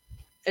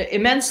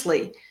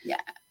immensely.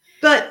 Yeah.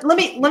 But let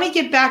me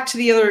get back to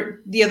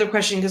the other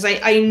question, because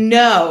I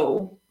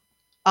know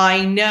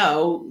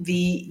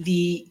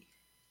the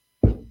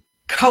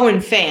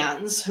Cohen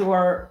fans who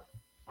are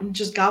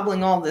just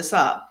gobbling all this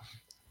up.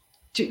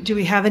 Do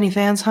we have any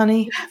fans,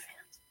 honey?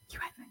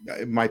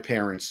 My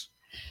parents.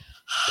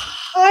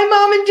 Hi,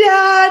 Mom and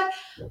Dad.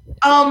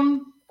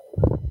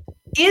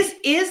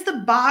 Is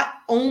the bot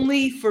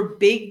only for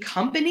big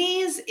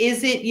companies?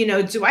 Is it,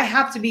 do I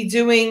have to be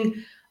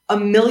doing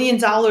 $1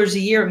 million a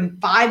year and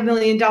 $5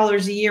 million a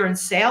year in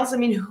sales? I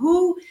mean,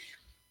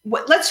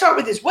 let's start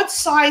with this. What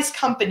size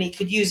company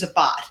could use a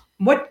bot?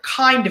 What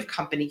kind of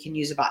company can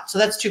use a bot? So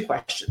that's 2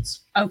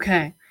 questions.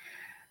 Okay.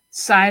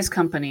 Size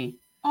company.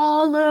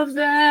 All of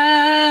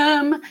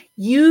them.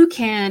 You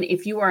can,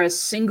 if you are a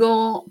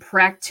single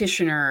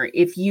practitioner,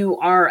 if you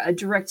are a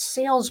direct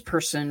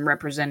salesperson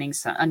representing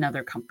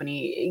another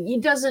company,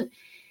 it doesn't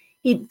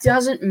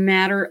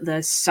matter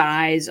the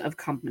size of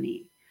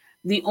company.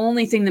 The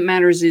only thing that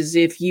matters is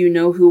if you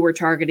know who we're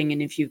targeting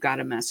and if you've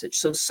got a message.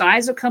 So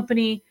size of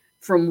company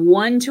from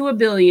 1 to 1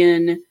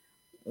 billion,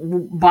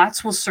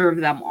 bots will serve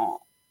them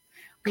all.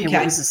 Okay.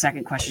 What was the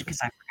second question?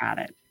 Because I forgot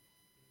it.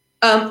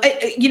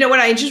 You know what?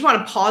 I just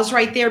want to pause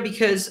right there,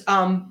 because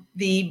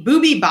the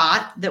Booby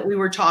bot that we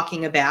were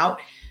talking about,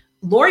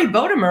 Lori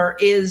Bodemer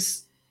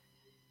is,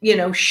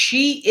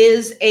 she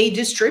is a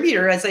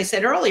distributor, as I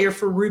said earlier,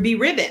 for Ruby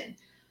Ribbon.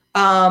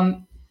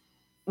 One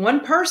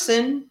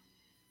person,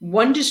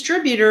 one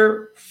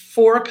distributor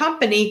for a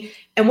company.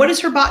 And what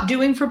is her bot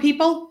doing for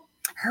people?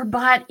 Her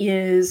bot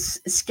is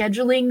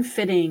scheduling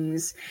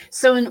fittings.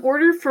 So in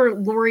order for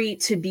Lori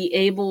to be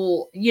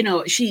able,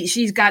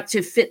 she's got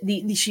to fit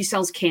she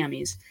sells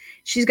camis.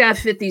 She's got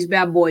to fit these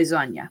bad boys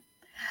on you.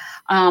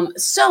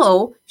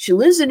 So she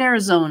lives in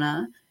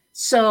Arizona.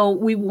 So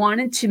we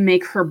wanted to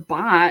make her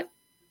bot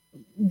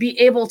be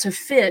able to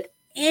fit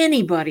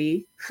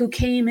anybody who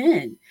came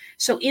in.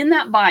 So in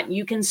that bot,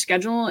 you can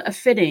schedule a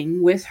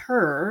fitting with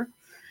her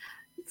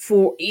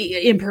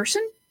in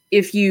person.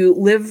 If you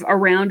live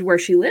around where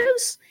she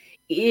lives,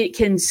 it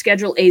can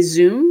schedule a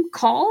Zoom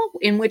call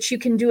in which you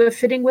can do a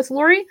fitting with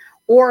Lori,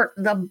 or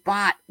the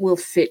bot will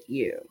fit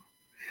you.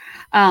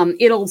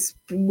 It'll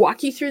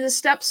walk you through the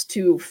steps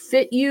to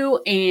fit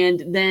you,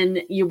 and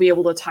then you'll be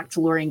able to talk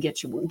to Lori and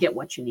get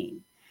what you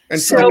need.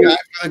 And so, for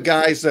the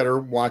guys that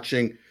are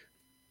watching,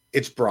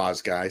 it's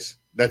bras, guys.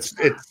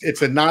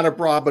 It's not a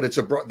bra, but it's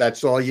a bra.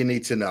 That's all you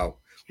need to know.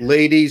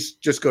 Ladies,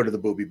 just go to the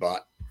Booby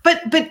bot.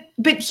 But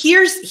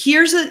here's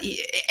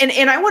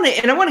and I want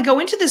to go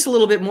into this a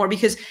little bit more,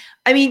 because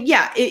I mean,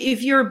 yeah,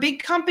 if you're a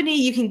big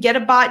company, you can get a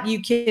bot, you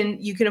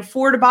can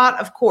afford a bot,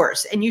 of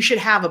course, and you should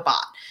have a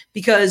bot,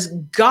 because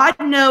God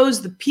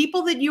knows the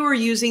people that you are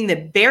using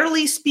that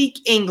barely speak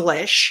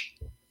English,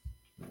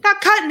 not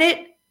cutting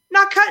it,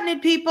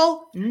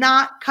 people,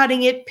 not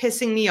cutting it,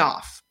 pissing me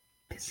off.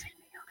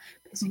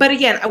 But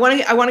again, I want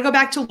to go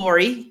back to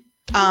Lori,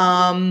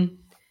 and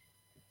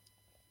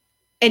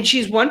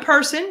she's one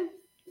person.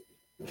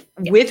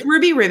 Yep. With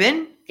Ruby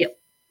Ribbon. Yep.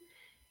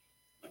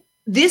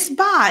 This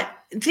bot,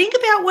 think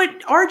about what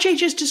RJ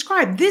just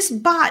described. This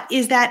bot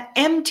is that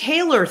M.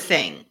 Taylor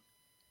thing.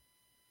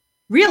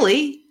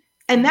 Really?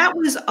 And that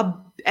was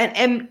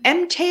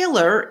M.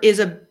 Taylor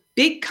is a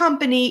big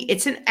company.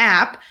 It's an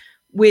app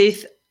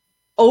with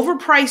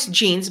overpriced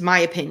jeans, my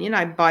opinion.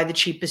 I buy the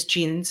cheapest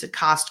jeans at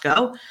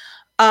Costco.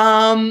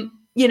 Overpriced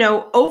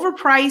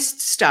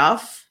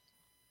stuff.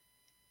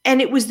 And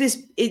it was this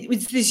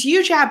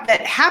huge app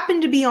that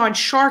happened to be on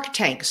Shark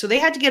Tank. So they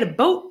had to get a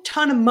boat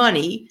ton of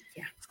money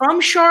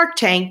from Shark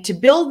Tank to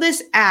build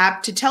this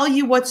app to tell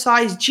you what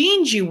size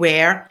jeans you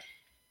wear.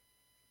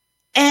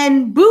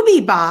 And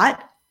Booby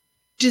Bot,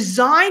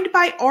 designed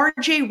by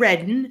RJ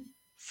Redden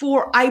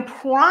for, I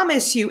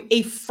promise you,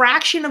 a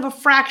fraction of a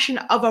fraction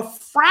of a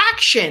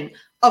fraction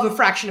of a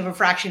fraction of a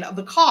fraction of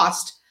the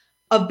cost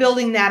of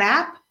building that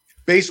app.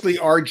 Basically,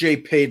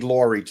 RJ paid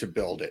Lori to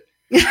build it.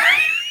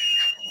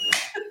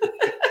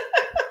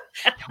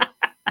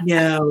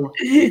 No.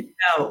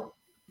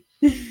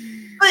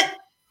 But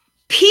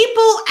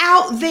people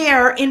out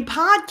there in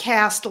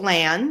podcast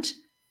land,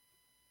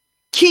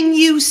 can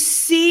you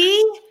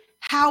see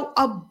how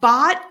a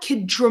bot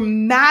could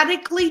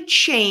dramatically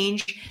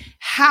change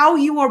how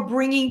you are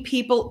bringing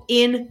people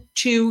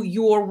into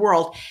your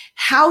world,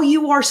 how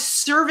you are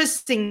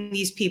servicing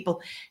these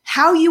people,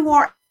 how you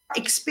are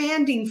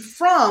expanding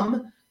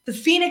from the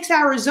Phoenix,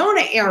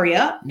 Arizona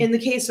area, in the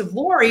case of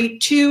Lori,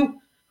 to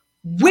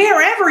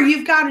wherever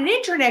you've got an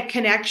internet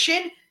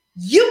connection,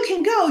 you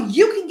can go,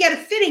 you can get a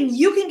fitting,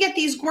 you can get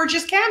these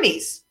gorgeous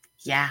camis.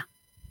 Yeah.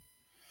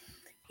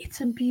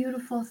 It's a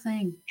beautiful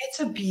thing. It's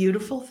a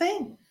beautiful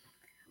thing.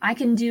 I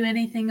can do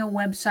anything a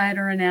website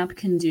or an app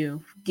can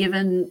do,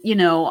 given,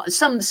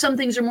 some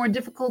things are more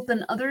difficult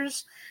than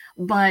others,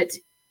 but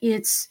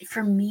it's,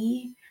 for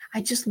me,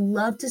 I just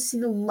love to see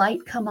the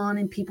light come on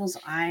in people's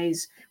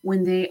eyes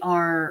when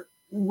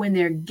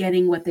they're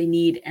getting what they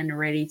need and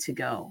ready to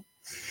go.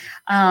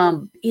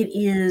 It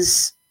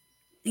is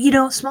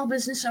small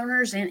business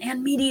owners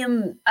and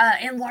medium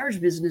and large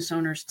business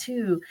owners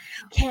too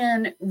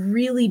can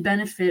really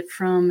benefit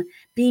from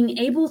being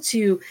able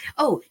to,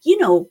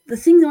 the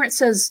thing where it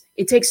says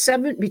it takes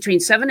between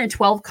 7 and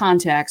 12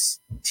 contacts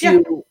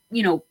to,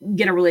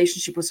 get a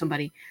relationship with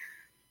somebody.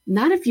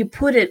 Not if you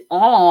put it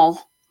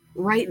all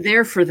right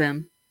there for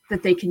them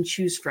that they can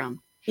choose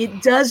from.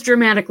 It does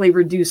dramatically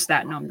reduce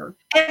that number.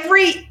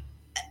 Every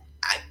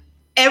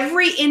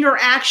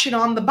interaction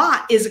on the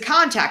bot is a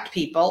contact,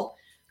 people.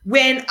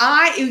 When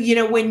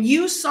when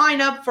you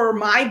sign up for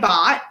my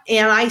bot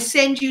and I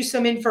send you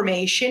some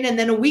information, and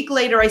then a week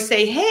later I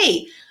say,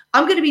 hey,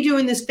 I'm going to be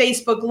doing this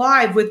Facebook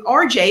Live with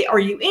RJ. Are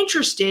you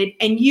interested?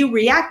 And you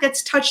react,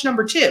 that's touch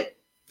number 2.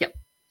 Yep.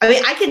 I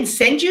mean, I can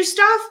send you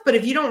stuff, but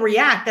if you don't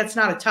react, that's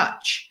not a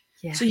touch.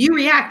 Yeah. So you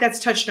react, that's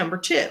touch number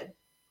 2.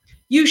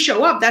 You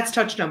show up, that's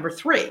touch number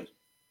 3.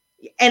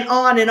 And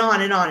on and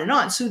on and on and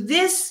on. So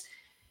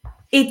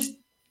it's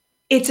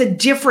a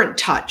different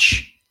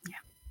touch.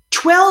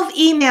 12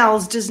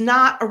 emails does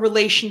not a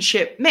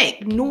relationship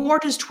make, nor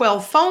does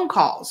 12 phone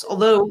calls.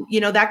 Although,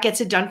 that gets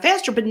it done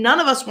faster, but none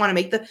of us want to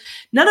make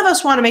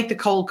the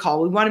cold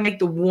call. We want to make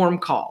the warm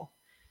call.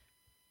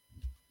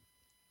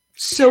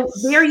 So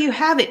there you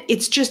have it.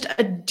 It's just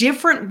a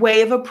different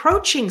way of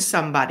approaching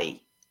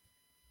somebody.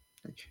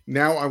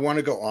 Now I want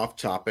to go off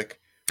topic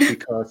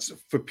because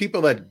for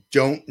people that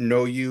don't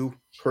know you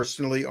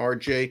personally,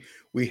 RJ,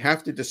 we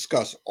have to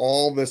discuss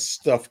all this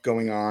stuff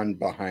going on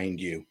behind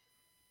you.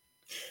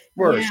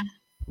 First,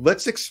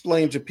 let's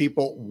explain to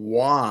people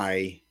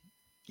why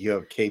you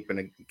have cape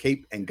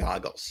and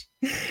goggles.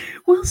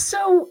 Well,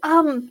 so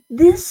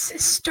this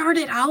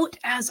started out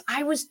as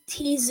I was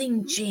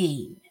teasing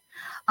Jane.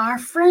 Our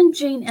friend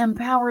Jane M.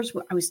 Powers,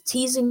 I was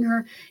teasing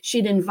her.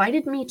 She'd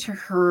invited me to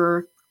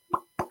her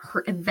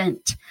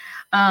event.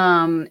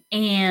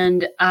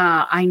 And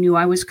I knew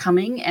I was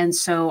coming. And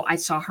so I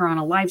saw her on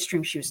a live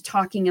stream. She was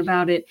talking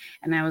about it.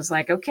 And I was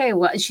like, okay,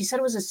 well, she said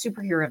it was a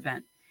superhero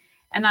event.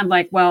 And I'm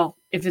like, well,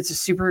 if it's a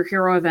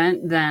superhero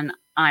event, then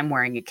I'm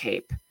wearing a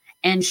cape.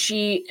 And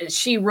she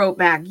wrote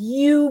back,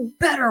 you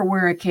better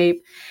wear a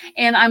cape.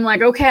 And I'm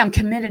like, okay, I'm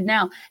committed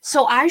now.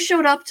 So I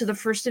showed up to the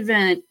first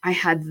event. I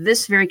had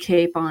this very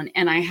cape on,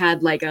 and I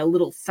had like a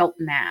little felt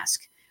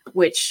mask,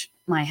 which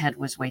my head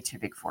was way too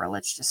big for.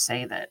 Let's just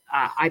say that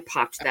I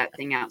popped that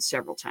thing out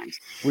several times.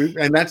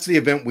 And that's the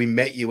event we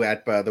met you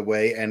at, by the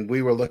way. And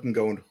we were looking,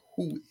 going,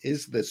 who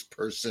is this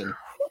person?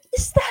 Who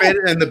is that?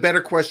 And the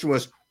better question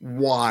was,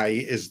 why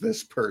is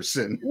this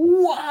person?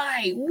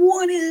 Why?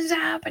 What is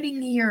happening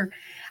here?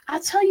 I'll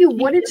tell you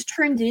what it's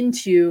turned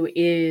into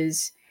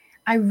is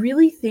I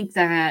really think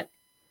that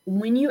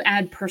when you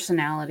add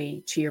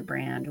personality to your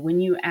brand,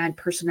 when you add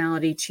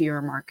personality to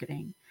your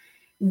marketing,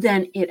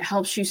 then it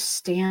helps you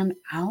stand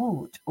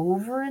out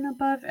over and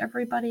above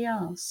everybody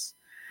else.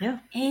 Yeah.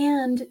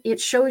 And it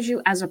shows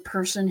you as a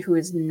person who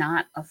is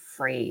not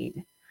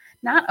afraid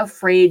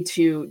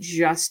to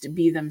just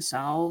be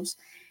themselves.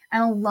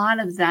 And a lot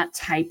of that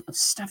type of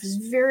stuff is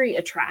very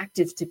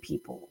attractive to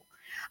people.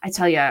 I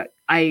tell you,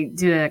 I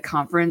did a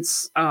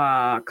conference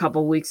a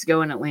couple weeks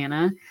ago in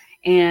Atlanta,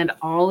 and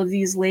all of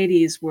these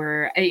ladies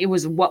it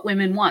was what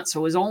women want.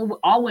 So it was all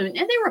women,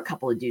 and there were a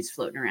couple of dudes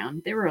floating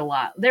around. They were a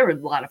lot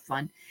of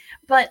fun,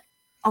 but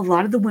a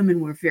lot of the women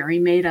were very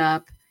made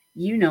up.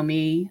 You know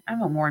me, I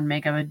haven't worn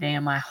makeup a day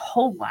in my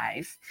whole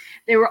life.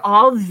 They were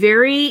all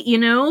very,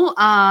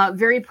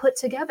 very put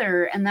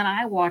together. And then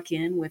I walk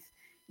in with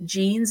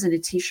jeans and a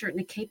t-shirt and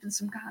a cape and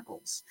some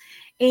goggles.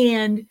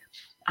 And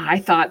I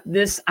thought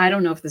I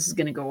don't know if this is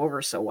going to go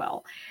over so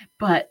well,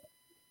 but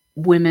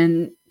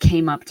women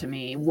came up to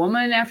me.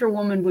 Woman after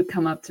woman would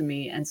come up to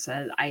me and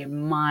said, I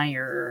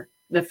admire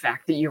the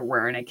fact that you're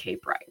wearing a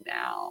cape right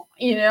now.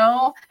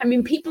 I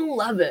mean, people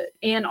love it.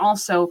 And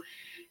also,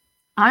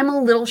 I'm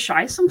a little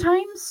shy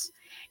sometimes,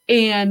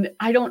 and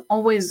I don't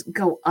always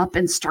go up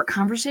and start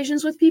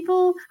conversations with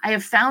people. I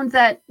have found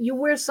that you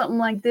wear something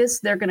like this,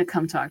 they're going to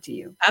come talk to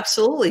you.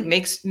 Absolutely.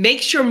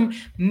 Makes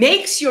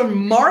your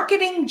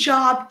marketing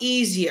job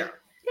easier.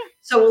 Yeah.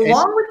 So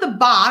along with the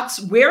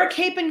bots, wear a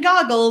cape and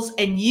goggles,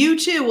 and you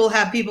too will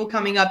have people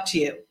coming up to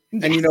you.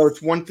 And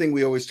it's one thing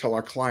we always tell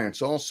our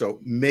clients also,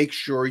 make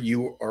sure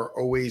you are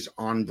always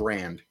on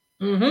brand.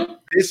 Mm-hmm.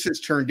 This has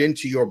turned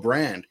into your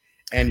brand,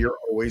 and you're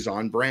always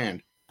on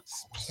brand.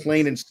 It's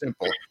plain and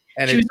simple.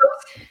 And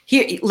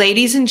here,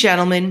 ladies and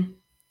gentlemen,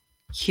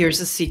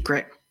 here's a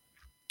secret.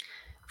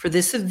 For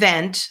this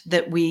event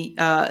that we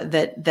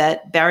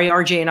that Barry,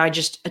 RJ, and I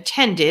just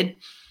attended,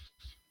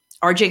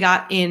 RJ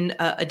got in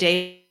a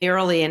day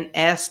early and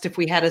asked if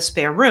we had a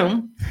spare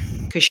room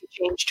because she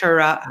changed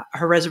her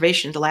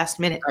reservation at the last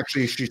minute.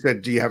 Actually, she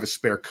said, "Do you have a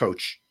spare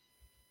coach?"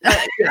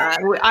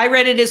 I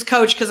read it as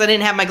coach because I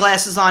didn't have my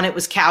glasses on. It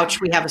was couch.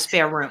 We have a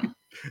spare room.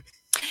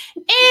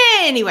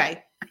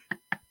 Anyway,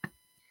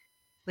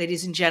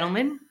 ladies and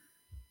gentlemen,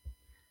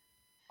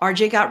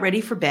 RJ got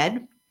ready for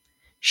bed.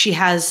 She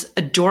has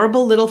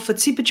adorable little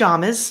footsie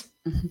pajamas,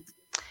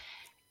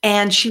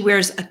 and she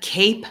wears a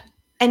cape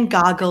and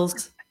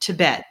goggles to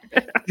bed.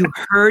 You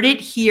heard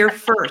it here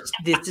first.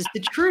 This is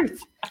the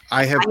truth.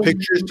 I have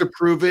pictures to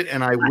prove it,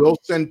 and I will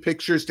send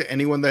pictures to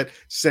anyone that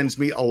sends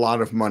me a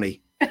lot of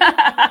money.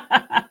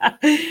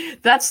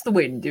 That's the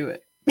way to do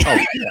it.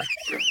 Oh, yeah.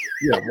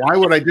 Yeah. Why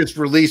would I just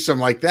release them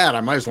like that? I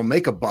might as well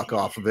make a buck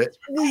off of it.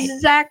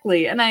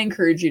 Exactly. And I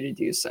encourage you to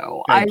do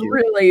so. Thank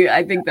you.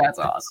 I think that's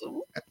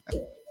awesome.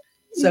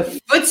 So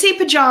footsie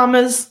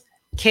pajamas,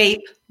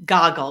 cape,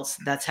 goggles.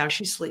 That's how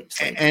she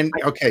sleeps. And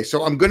okay,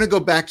 so I'm going to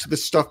go back to the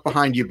stuff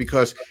behind you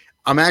because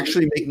I'm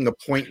actually making a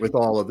point with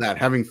all of that,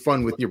 having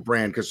fun with your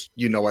brand because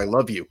you know I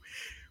love you.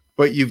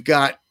 But you've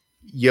got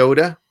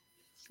Yoda,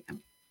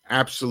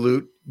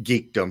 absolute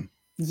geekdom.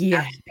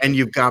 Yeah. And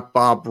you've got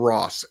Bob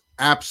Ross,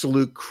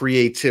 absolute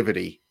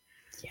creativity.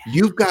 Yeah.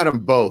 You've got them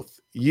both.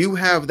 You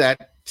have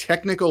that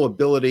technical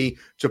ability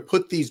to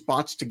put these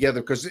bots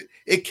together because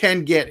it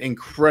can get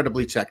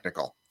incredibly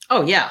technical.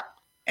 Oh, yeah.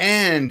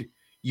 And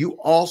you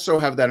also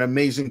have that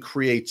amazing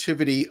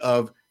creativity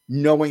of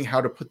knowing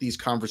how to put these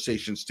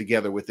conversations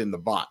together within the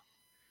bot.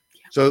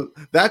 Yeah. So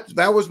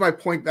that was my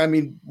point. I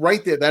mean,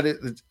 right there,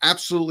 it's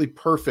absolutely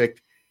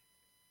perfect.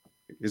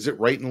 Is it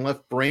right and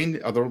left brain?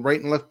 Are the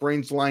right and left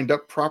brains lined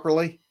up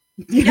properly?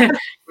 Yeah.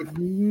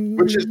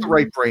 Which is the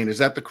right brain? Is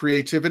that the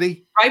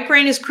creativity? Right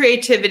brain is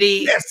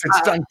creativity. Yes,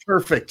 it's done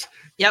perfect.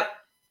 Yep.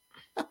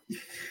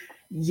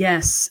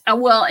 Yes.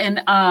 Well,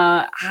 and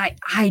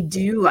I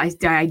do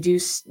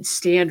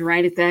stand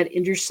right at that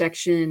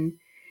intersection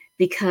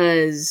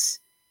because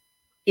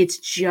it's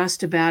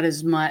just about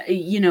as much,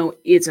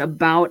 it's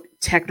about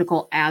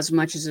technical as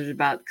much as it's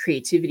about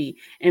creativity.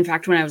 And in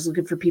fact, when I was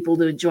looking for people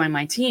to join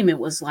my team, it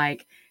was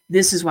like,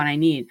 this is what I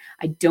need.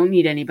 I don't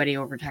need anybody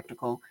over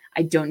technical.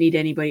 I don't need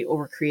anybody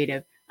over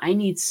creative. I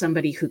need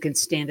somebody who can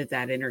stand at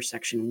that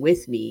intersection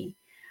with me.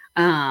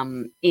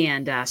 So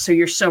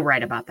you're so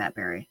right about that,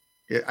 Barry.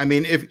 Yeah, I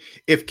mean,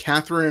 if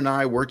Catherine and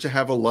I were to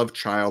have a love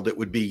child, it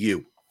would be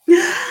you.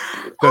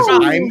 Because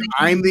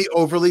I'm the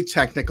overly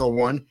technical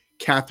one.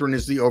 Catherine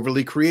is the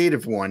overly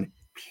creative one.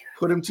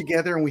 Put them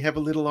together and we have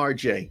a little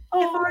RJ.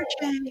 Oh,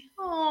 RJ.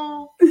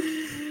 Oh,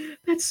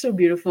 that's so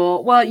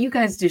beautiful. Well, you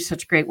guys do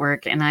such great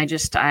work. And I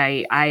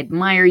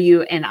admire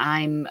you. And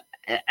I'm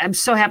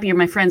so happy you're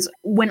my friends.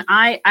 When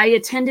I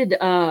attended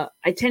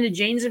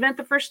Jane's event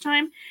the first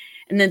time,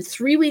 and then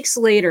 3 weeks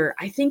later,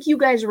 I think you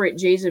guys were at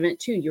Jay's event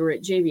too. You were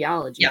at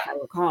JVology, if I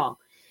recall.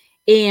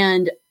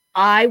 And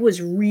I was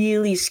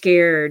really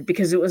scared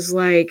because it was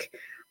like,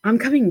 I'm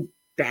coming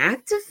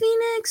back to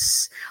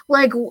Phoenix.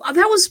 Like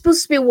that was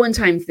supposed to be a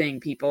one-time thing,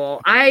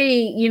 people.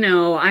 I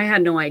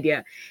had no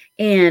idea.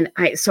 And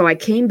I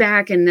came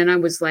back and then I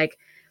was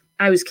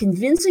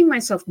convincing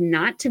myself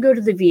not to go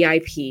to the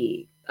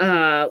VIP,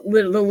 the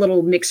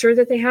little mixer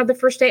that they had the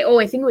first day. Oh,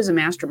 I think it was a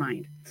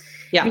mastermind.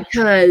 Yeah.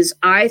 Because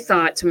I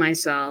thought to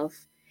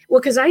myself, well,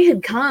 because I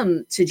had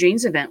come to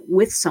Jane's event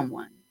with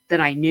someone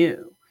that I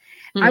knew.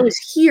 Mm-hmm. I was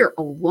here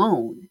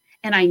alone.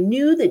 And I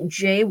knew that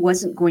Jay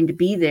wasn't going to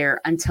be there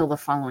until the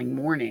following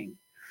morning.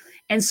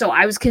 And so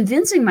I was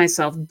convincing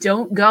myself,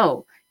 don't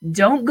go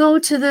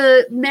to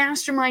the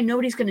mastermind.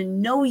 Nobody's going to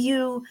know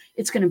you.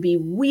 It's going to be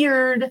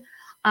weird.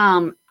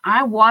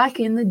 I walk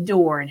in the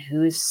door and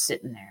who's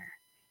sitting there?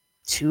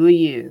 Two of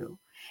you.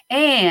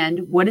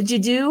 And what did you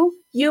do?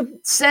 You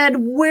said,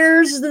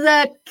 where's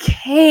the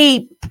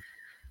cape?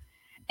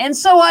 And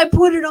so I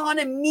put it on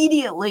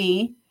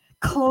immediately,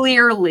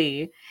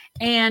 clearly,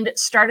 and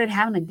started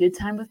having a good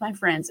time with my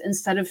friends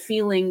instead of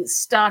feeling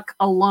stuck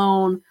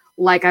alone,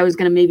 like I was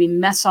going to maybe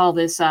mess all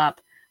this up.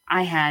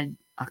 I had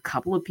a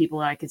couple of people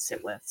that I could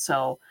sit with.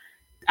 So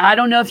I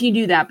don't know if you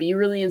do that, but you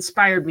really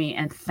inspired me,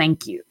 and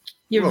thank you.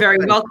 You're very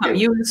welcome.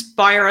 You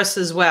inspire us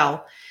as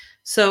well.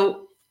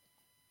 So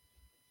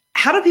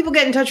how do people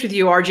get in touch with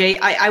you, RJ?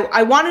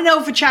 I want to know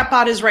if a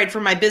chatbot is right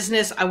for my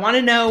business. I want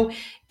to know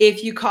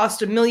if you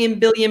cost $1 million,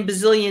 billion,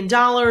 bazillion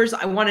dollars.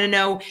 I want to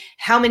know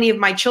how many of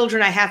my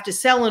children I have to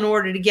sell in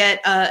order to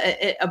get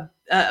a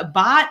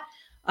bot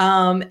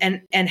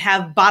and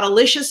have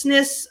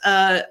botaliciousness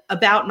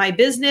about my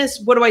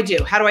business. What do I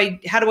do? How do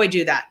I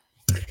do that?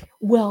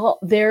 Well,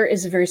 there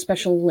is a very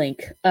special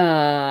link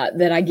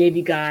that I gave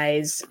you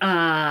guys,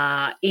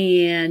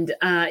 and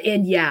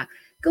yeah,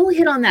 go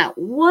hit on that.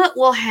 What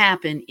will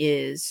happen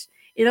is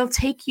it'll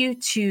take you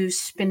to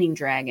Spinning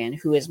Dragon,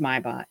 who is my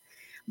bot.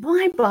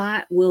 My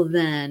bot will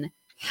then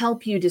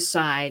help you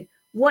decide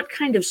what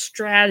kind of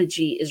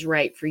strategy is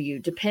right for you,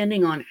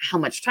 depending on how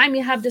much time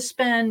you have to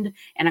spend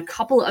and a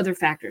couple of other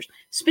factors.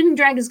 Spinning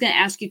Dragon is going to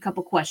ask you a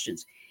couple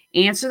questions.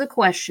 Answer the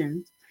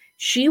question.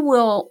 She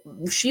will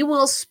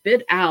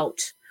spit out,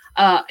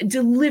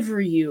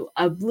 deliver you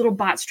a little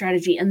bot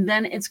strategy, and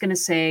then it's going to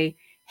say,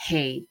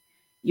 hey,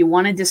 you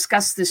want to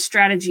discuss this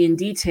strategy in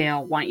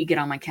detail, why don't you get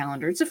on my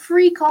calendar? It's a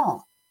free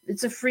call.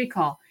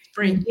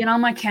 Free. Get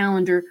on my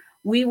calendar.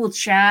 We will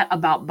chat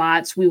about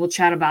bots. We will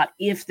chat about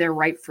if they're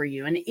right for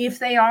you. And if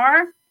they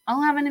are,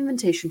 I'll have an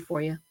invitation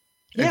for you.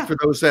 And for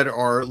those that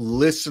are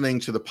listening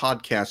to the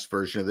podcast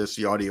version of this,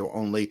 the audio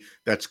only,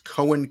 that's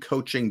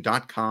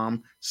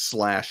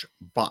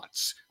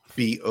cohencoaching.com/bots,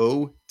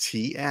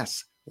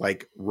 BOTS,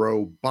 like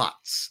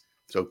robots.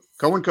 So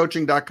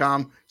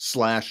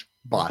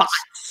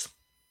cohencoaching.com/bots.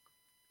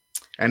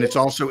 And it's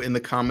also in the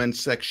comments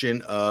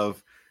section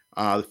of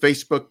the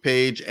Facebook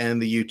page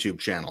and the YouTube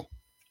channel.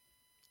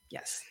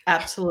 Yes,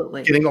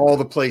 absolutely. Hitting all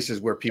the places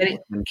where people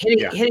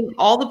hitting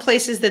all the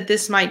places that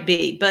this might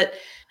be. But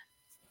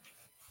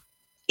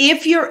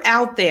if you're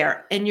out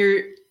there and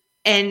you're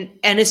and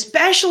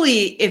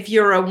especially if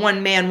you're a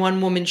one-man,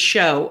 one-woman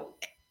show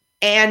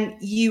and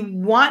you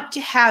want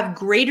to have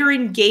greater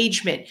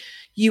engagement,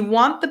 you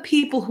want the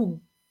people who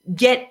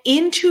get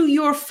into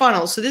your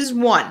funnel. So this is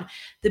one.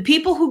 The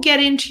people who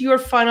get into your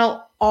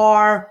funnel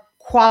are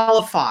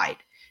qualified.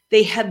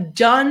 They have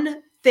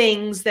done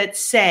things that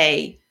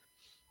say,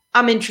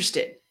 I'm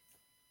interested.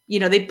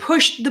 They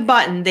pushed the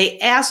button. They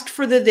asked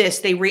for the this.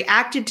 They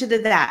reacted to the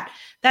that.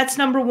 That's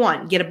number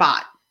one. Get a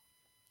bot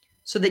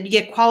so that you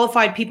get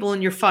qualified people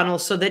in your funnel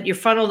so that your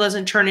funnel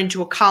doesn't turn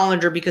into a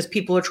colander because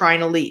people are trying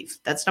to leave.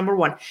 That's number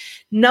one.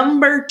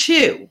 Number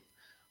two,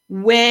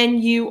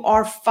 when you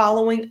are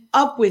following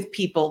up with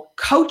people,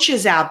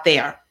 coaches out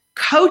there,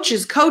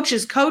 coaches.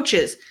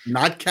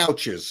 Not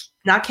couches.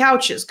 Not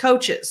couches,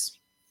 coaches.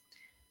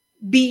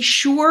 Be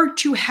sure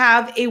to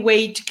have a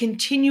way to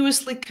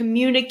continuously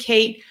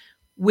communicate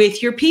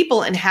with your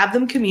people and have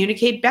them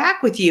communicate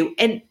back with you.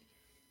 And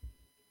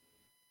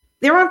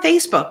they're on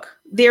Facebook.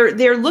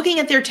 They're looking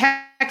at their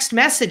text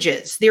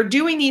messages. They're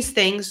doing these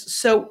things.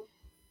 So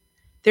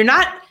they're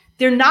not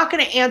going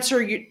to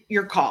answer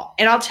your call.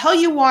 And I'll tell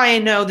you why I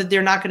know that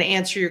they're not going to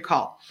answer your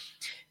call.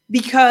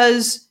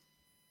 Because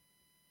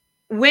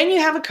when you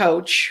have a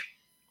coach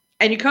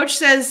and your coach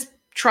says,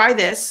 try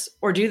this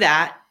or do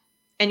that,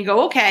 and you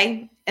go,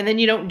 okay, and then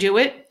you don't do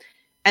it,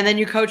 and then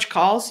your coach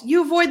calls,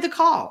 you avoid the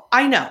call.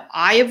 I know.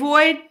 I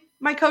avoid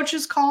my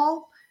coach's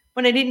call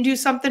when I didn't do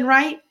something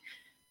right.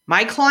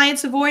 My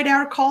clients avoid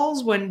our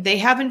calls when they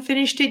haven't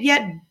finished it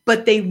yet,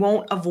 but they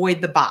won't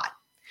avoid the bot.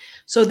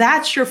 So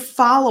that's your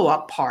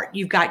follow-up part.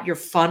 You've got your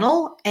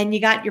funnel and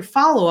you got your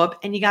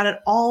follow-up, and you got it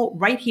all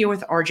right here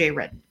with RJ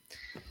Redden.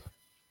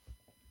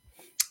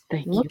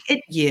 Look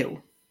at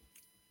you.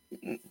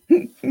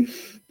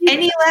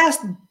 Any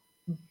last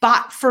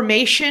bot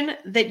formation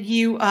that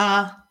you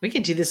we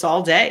can do this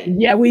all day.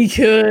 Yeah, we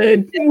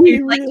could.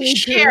 We'd like to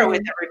share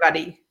with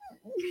everybody.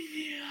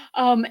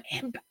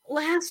 And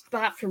last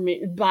bot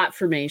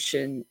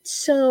formation.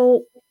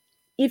 So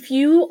if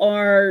you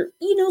are,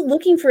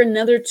 looking for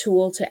another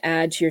tool to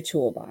add to your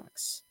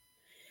toolbox,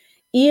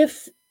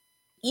 if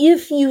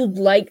you'd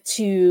like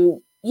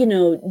to,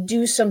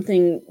 do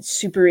something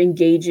super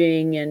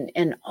engaging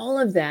and all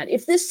of that,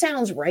 if this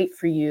sounds right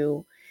for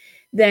you,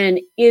 then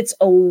it's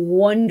a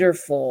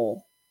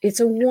wonderful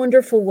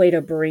way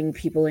to bring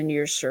people into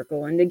your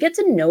circle and to get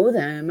to know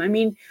them. I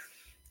mean,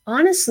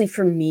 honestly,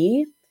 for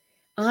me,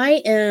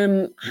 I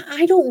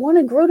don't want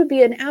to grow to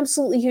be an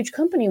absolutely huge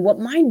company. What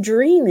my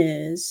dream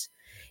is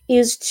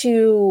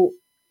to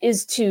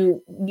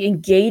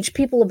engage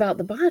people about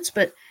the bots,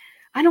 but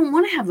I don't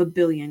want to have 1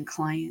 billion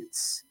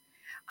clients.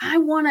 I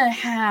want to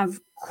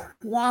have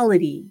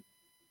quality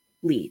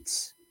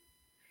leads.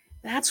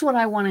 That's what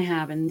I want to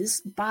have. And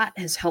this bot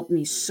has helped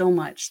me so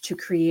much to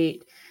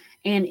create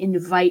and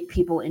invite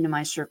people into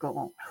my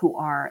circle who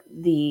are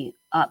the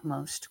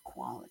utmost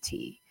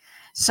quality.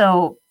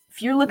 So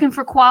if you're looking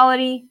for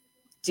quality,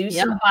 do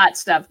some bot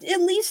stuff.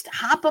 At least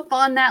hop up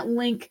on that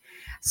link,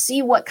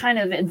 see what kind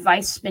of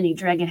advice Spinning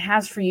Dragon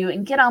has for you,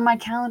 and get on my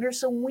calendar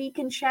so we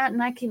can chat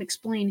and I can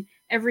explain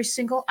every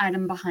single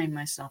item behind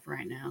myself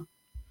right now.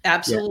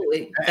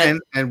 Absolutely. Yeah.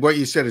 And what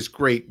you said is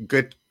great.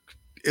 Good.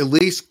 At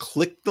least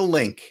click the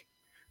link,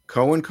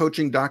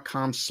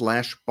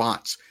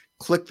 cohencoaching.com/bots.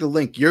 Click the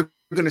link. You're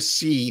going to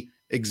see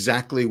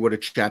exactly what a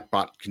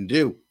chatbot can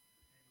do.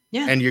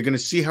 Yeah. And you're going to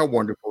see how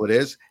wonderful it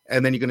is.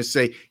 And then you're going to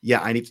say,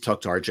 yeah, I need to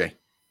talk to RJ.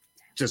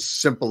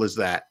 Just simple as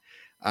that.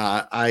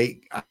 I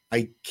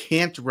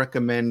can't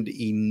recommend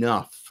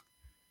enough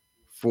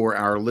for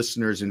our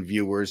listeners and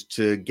viewers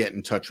to get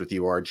in touch with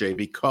you, RJ,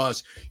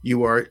 because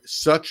you are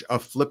such a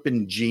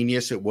flippin'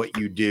 genius at what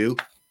you do.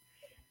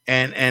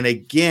 And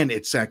again,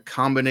 it's that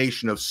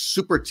combination of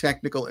super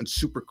technical and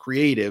super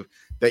creative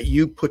that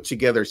you put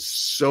together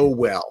so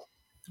well.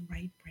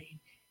 Right brain,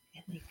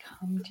 and they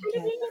come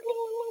together.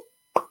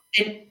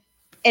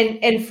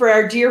 And for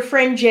our dear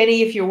friend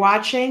Jenny, if you're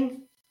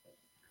watching,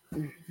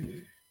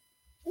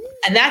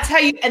 and that's how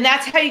you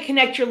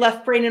connect your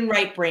left brain and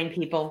right brain,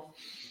 people.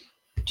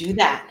 Do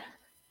that.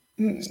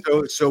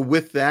 So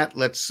with that,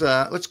 let's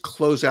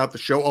close out the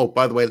show. Oh,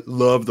 by the way,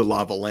 love the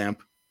lava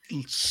lamp.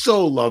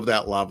 So love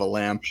that lava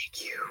lamp.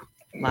 Thank you.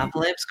 Lava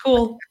lamp's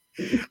cool.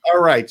 All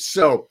right.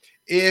 So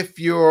if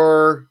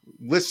you're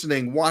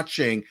listening,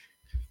 watching,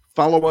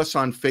 follow us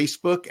on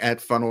Facebook at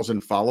Funnels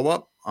and Follow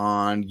Up,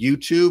 on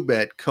YouTube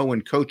at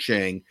Cohen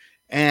Coaching,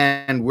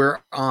 and we're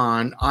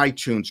on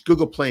iTunes,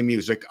 Google Play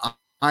Music,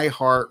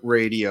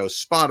 iHeartRadio,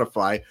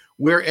 Spotify.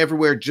 We're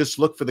everywhere. Just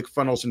look for the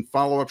Funnels and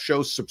Follow-Up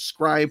Show.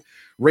 Subscribe,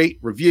 rate,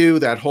 review,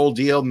 that whole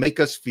deal. Make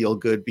us feel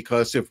good,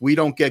 because if we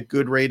don't get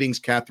good ratings,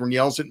 Catherine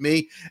yells at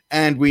me,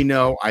 and we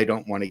know I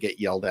don't want to get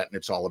yelled at, and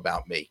it's all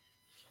about me.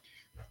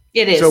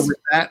 It is. So with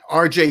that,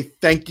 RJ,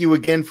 thank you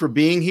again for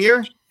being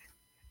here,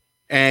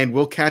 and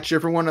we'll catch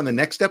everyone on the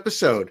next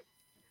episode.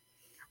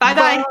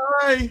 Bye-bye.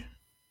 Bye.